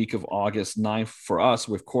begins the week of August 9th for us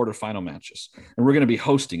with quarterfinal matches, and we're going to be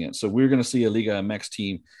hosting it. So we're going to see a Liga MX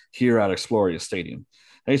team here at Exploria Stadium.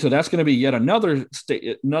 Hey, so that's going to be yet another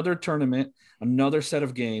tournament, another set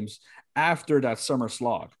of games after that summer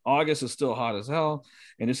slog. August is still hot as hell,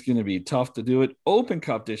 and it's going to be tough to do it. Open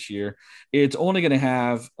Cup this year, it's only going to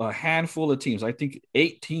have a handful of teams. I think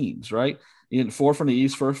 8 teams, right? 4 from the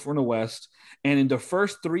East, 4 from the West. And in the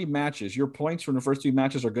first 3 matches, your points from the first 3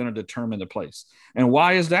 matches are going to determine the place. And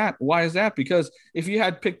why is that? Because if you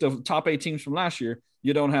had picked the top 8 teams from last year,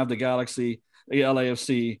 you don't have the Galaxy, the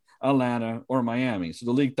LAFC, Atlanta, or Miami. So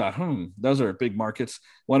the league thought, those are big markets.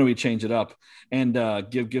 Why don't we change it up and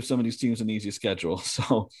give some of these teams an easy schedule?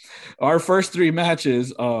 So our first 3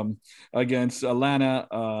 matches against Atlanta,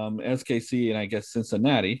 SKC, and I guess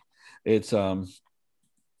Cincinnati, it's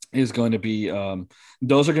is going to be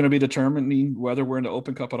those are going to be determining whether we're in the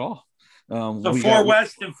Open Cup at all. So 4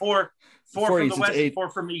 West and 4 from the West, 8. 4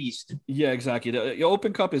 from the East. Yeah, exactly. The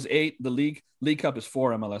Open Cup is 8. The League Cup is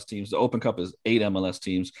 4 MLS teams. The Open Cup is 8 MLS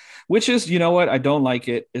teams, which is, you know what? I don't like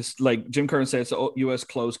it. It's like Jim Curtin said, it's a U.S.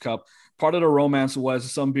 closed cup. Part of the romance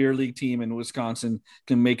was some beer league team in Wisconsin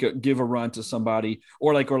can give a run to somebody,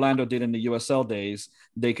 or like Orlando did in the USL days,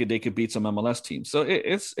 they could beat some MLS teams. So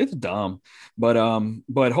it's dumb, but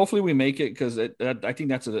hopefully we make it, because I think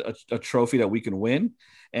that's a trophy that we can win.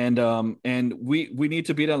 And we need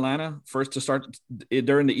to beat Atlanta first to start.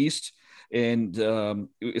 They're in the East, and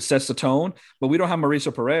it sets the tone. But we don't have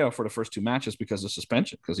Mauricio Pereira for the first 2 matches because of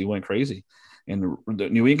suspension, because he went crazy in the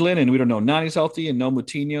New England, and we don't know Nani's healthy and no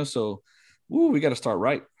Moutinho. So we got to start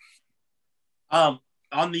right. On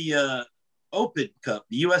the Open Cup,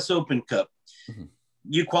 the U.S. Open Cup,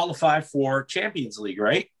 you qualify for Champions League,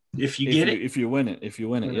 right? If you win it,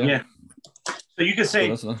 yeah. So you can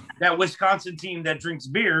say that Wisconsin team that drinks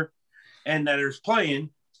beer and that is playing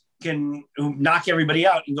can knock everybody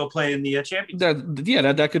out and go play in the Champions.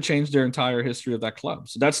 That could change their entire history of that club.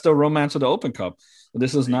 So that's the romance of the Open Cup.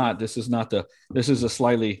 This is a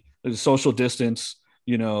slightly social distance,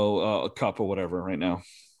 cup or whatever right now.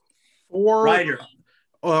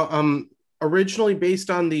 Originally based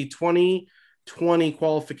on the 2020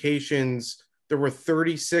 qualifications, there were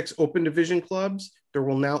 36 open division clubs. There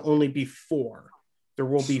will now only be 4. There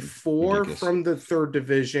will be 4 ridiculous. From the 3rd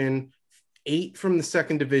division, 8 from the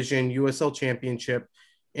 2nd division, USL Championship,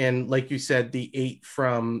 and like you said, the 8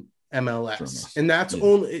 from MLS. And that's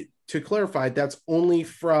only, to clarify, that's only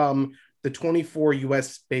from the 24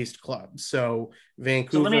 US-based clubs. So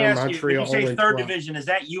Vancouver, so let me ask Montreal. You, when you say 3rd division, is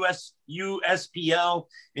that USPL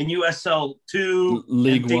and USL 2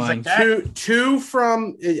 League and 1? Like that? Two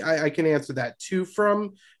from, I can answer that. 2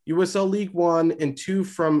 from USL League 1 and 2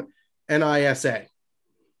 from NISA.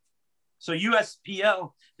 So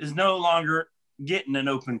USPL is no longer getting an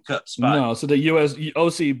Open Cup spot. No, so the US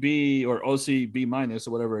OCB or OCB minus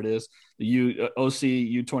or whatever it is, the OC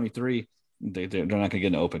U23, they're not going to get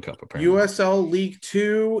an Open Cup apparently. USL League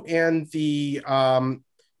 2 and the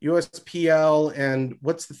USPL, and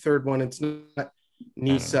what's the third one? It's not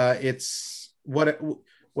NISA. It's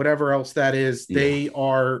whatever else that is. Yeah. They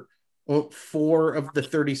are 4 of the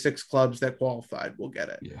 36 clubs that qualified will get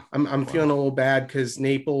it. Yeah. I'm feeling a little bad because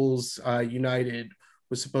Naples United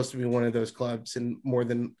was supposed to be one of those clubs and more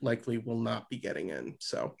than likely will not be getting in.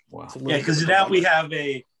 So yeah, because now we have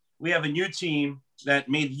a new team that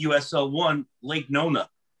made the USL 1, Lake Nona.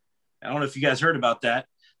 I don't know if you guys heard about that.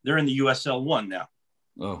 They're in the USL 1 now.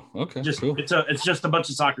 Oh, okay. Just cool. It's just a bunch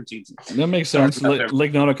of soccer teams. That makes sense.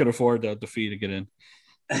 Lake Nona could afford the fee to get in.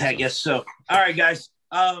 I guess so. All right, guys.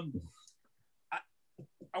 Are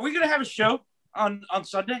we going to have a show on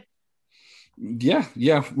Sunday? Yeah.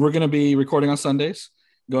 We're going to be recording on Sundays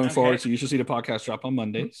going forward. So you should see the podcast drop on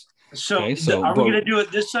Mondays. So are we going to do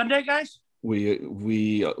it this Sunday, guys? We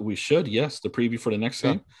should, yes. The preview for the next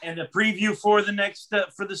game and the preview for the next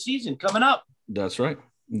for the season coming up. That's right.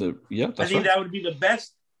 I think that would be the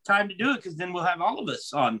best time to do it because then we'll have all of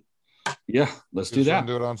us on. Yeah, let's do that.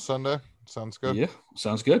 Do it on Sunday. Sounds good. Yeah,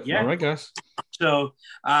 sounds good. Yeah. All right, guys. So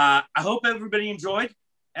I hope everybody enjoyed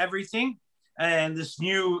everything and this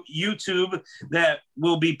new YouTube that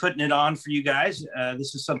we'll be putting it on for you guys.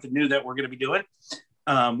 This is something new that we're going to be doing.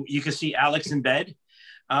 You can see Alex in bed.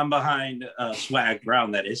 I'm behind Swag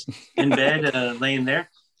Brown, that is, in bed, laying there.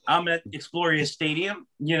 I'm at Exploria Stadium,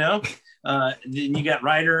 then you got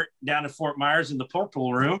Ryder down at Fort Myers in the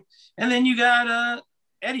purple room. And then you got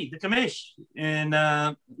Eddie, the commish, and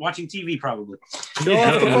watching TV probably. Show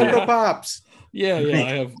off the Funko Pops. Yeah.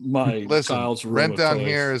 I have my child's room. Rent down toys.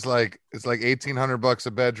 here is like $1,800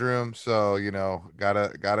 a bedroom. So,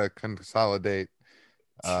 gotta consolidate,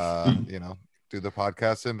 do the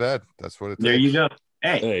podcast in bed. That's what it takes. There you go.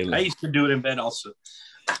 Hey, I used to do it in bed also.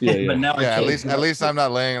 Yeah. But now at least I'm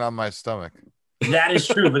not laying on my stomach. That is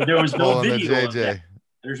true, but there was no Pulling video the of that.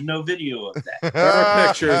 There's no video of that. There are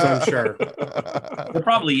pictures, I'm sure. There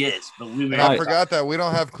probably is, but I forgot that we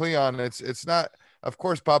don't have Cleon. It's not. Of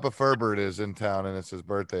course, Papa Furbert is in town and it's his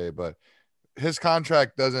birthday, but his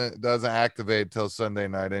contract doesn't activate till Sunday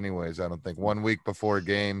night, anyways. I don't think 1 week before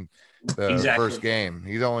first game.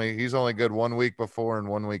 He's only good 1 week before and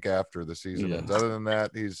 1 week after the season ends. Other than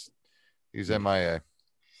that, he's MIA.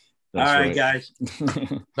 That's all right, guys.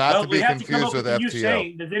 Not to be confused with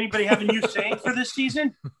FTO. Does anybody have a new saying for this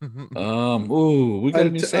season? We got a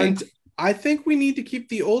new saying. I think we need to keep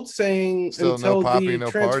the old saying still until no poppy, the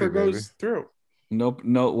no transfer party, goes through. No,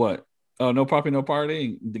 what? Oh, no poppy, no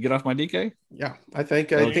party. To get off my DK. Yeah, I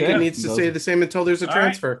think it needs to stay the same until there's a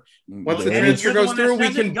transfer. Right. Once the transfer goes through,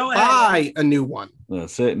 we can buy a new one.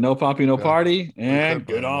 That's it. No poppy, no party, and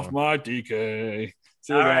get off my DK.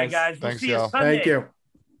 All right, guys. Thanks, we'll see you y'all. Sunday. Thank you.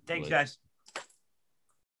 Thanks, guys.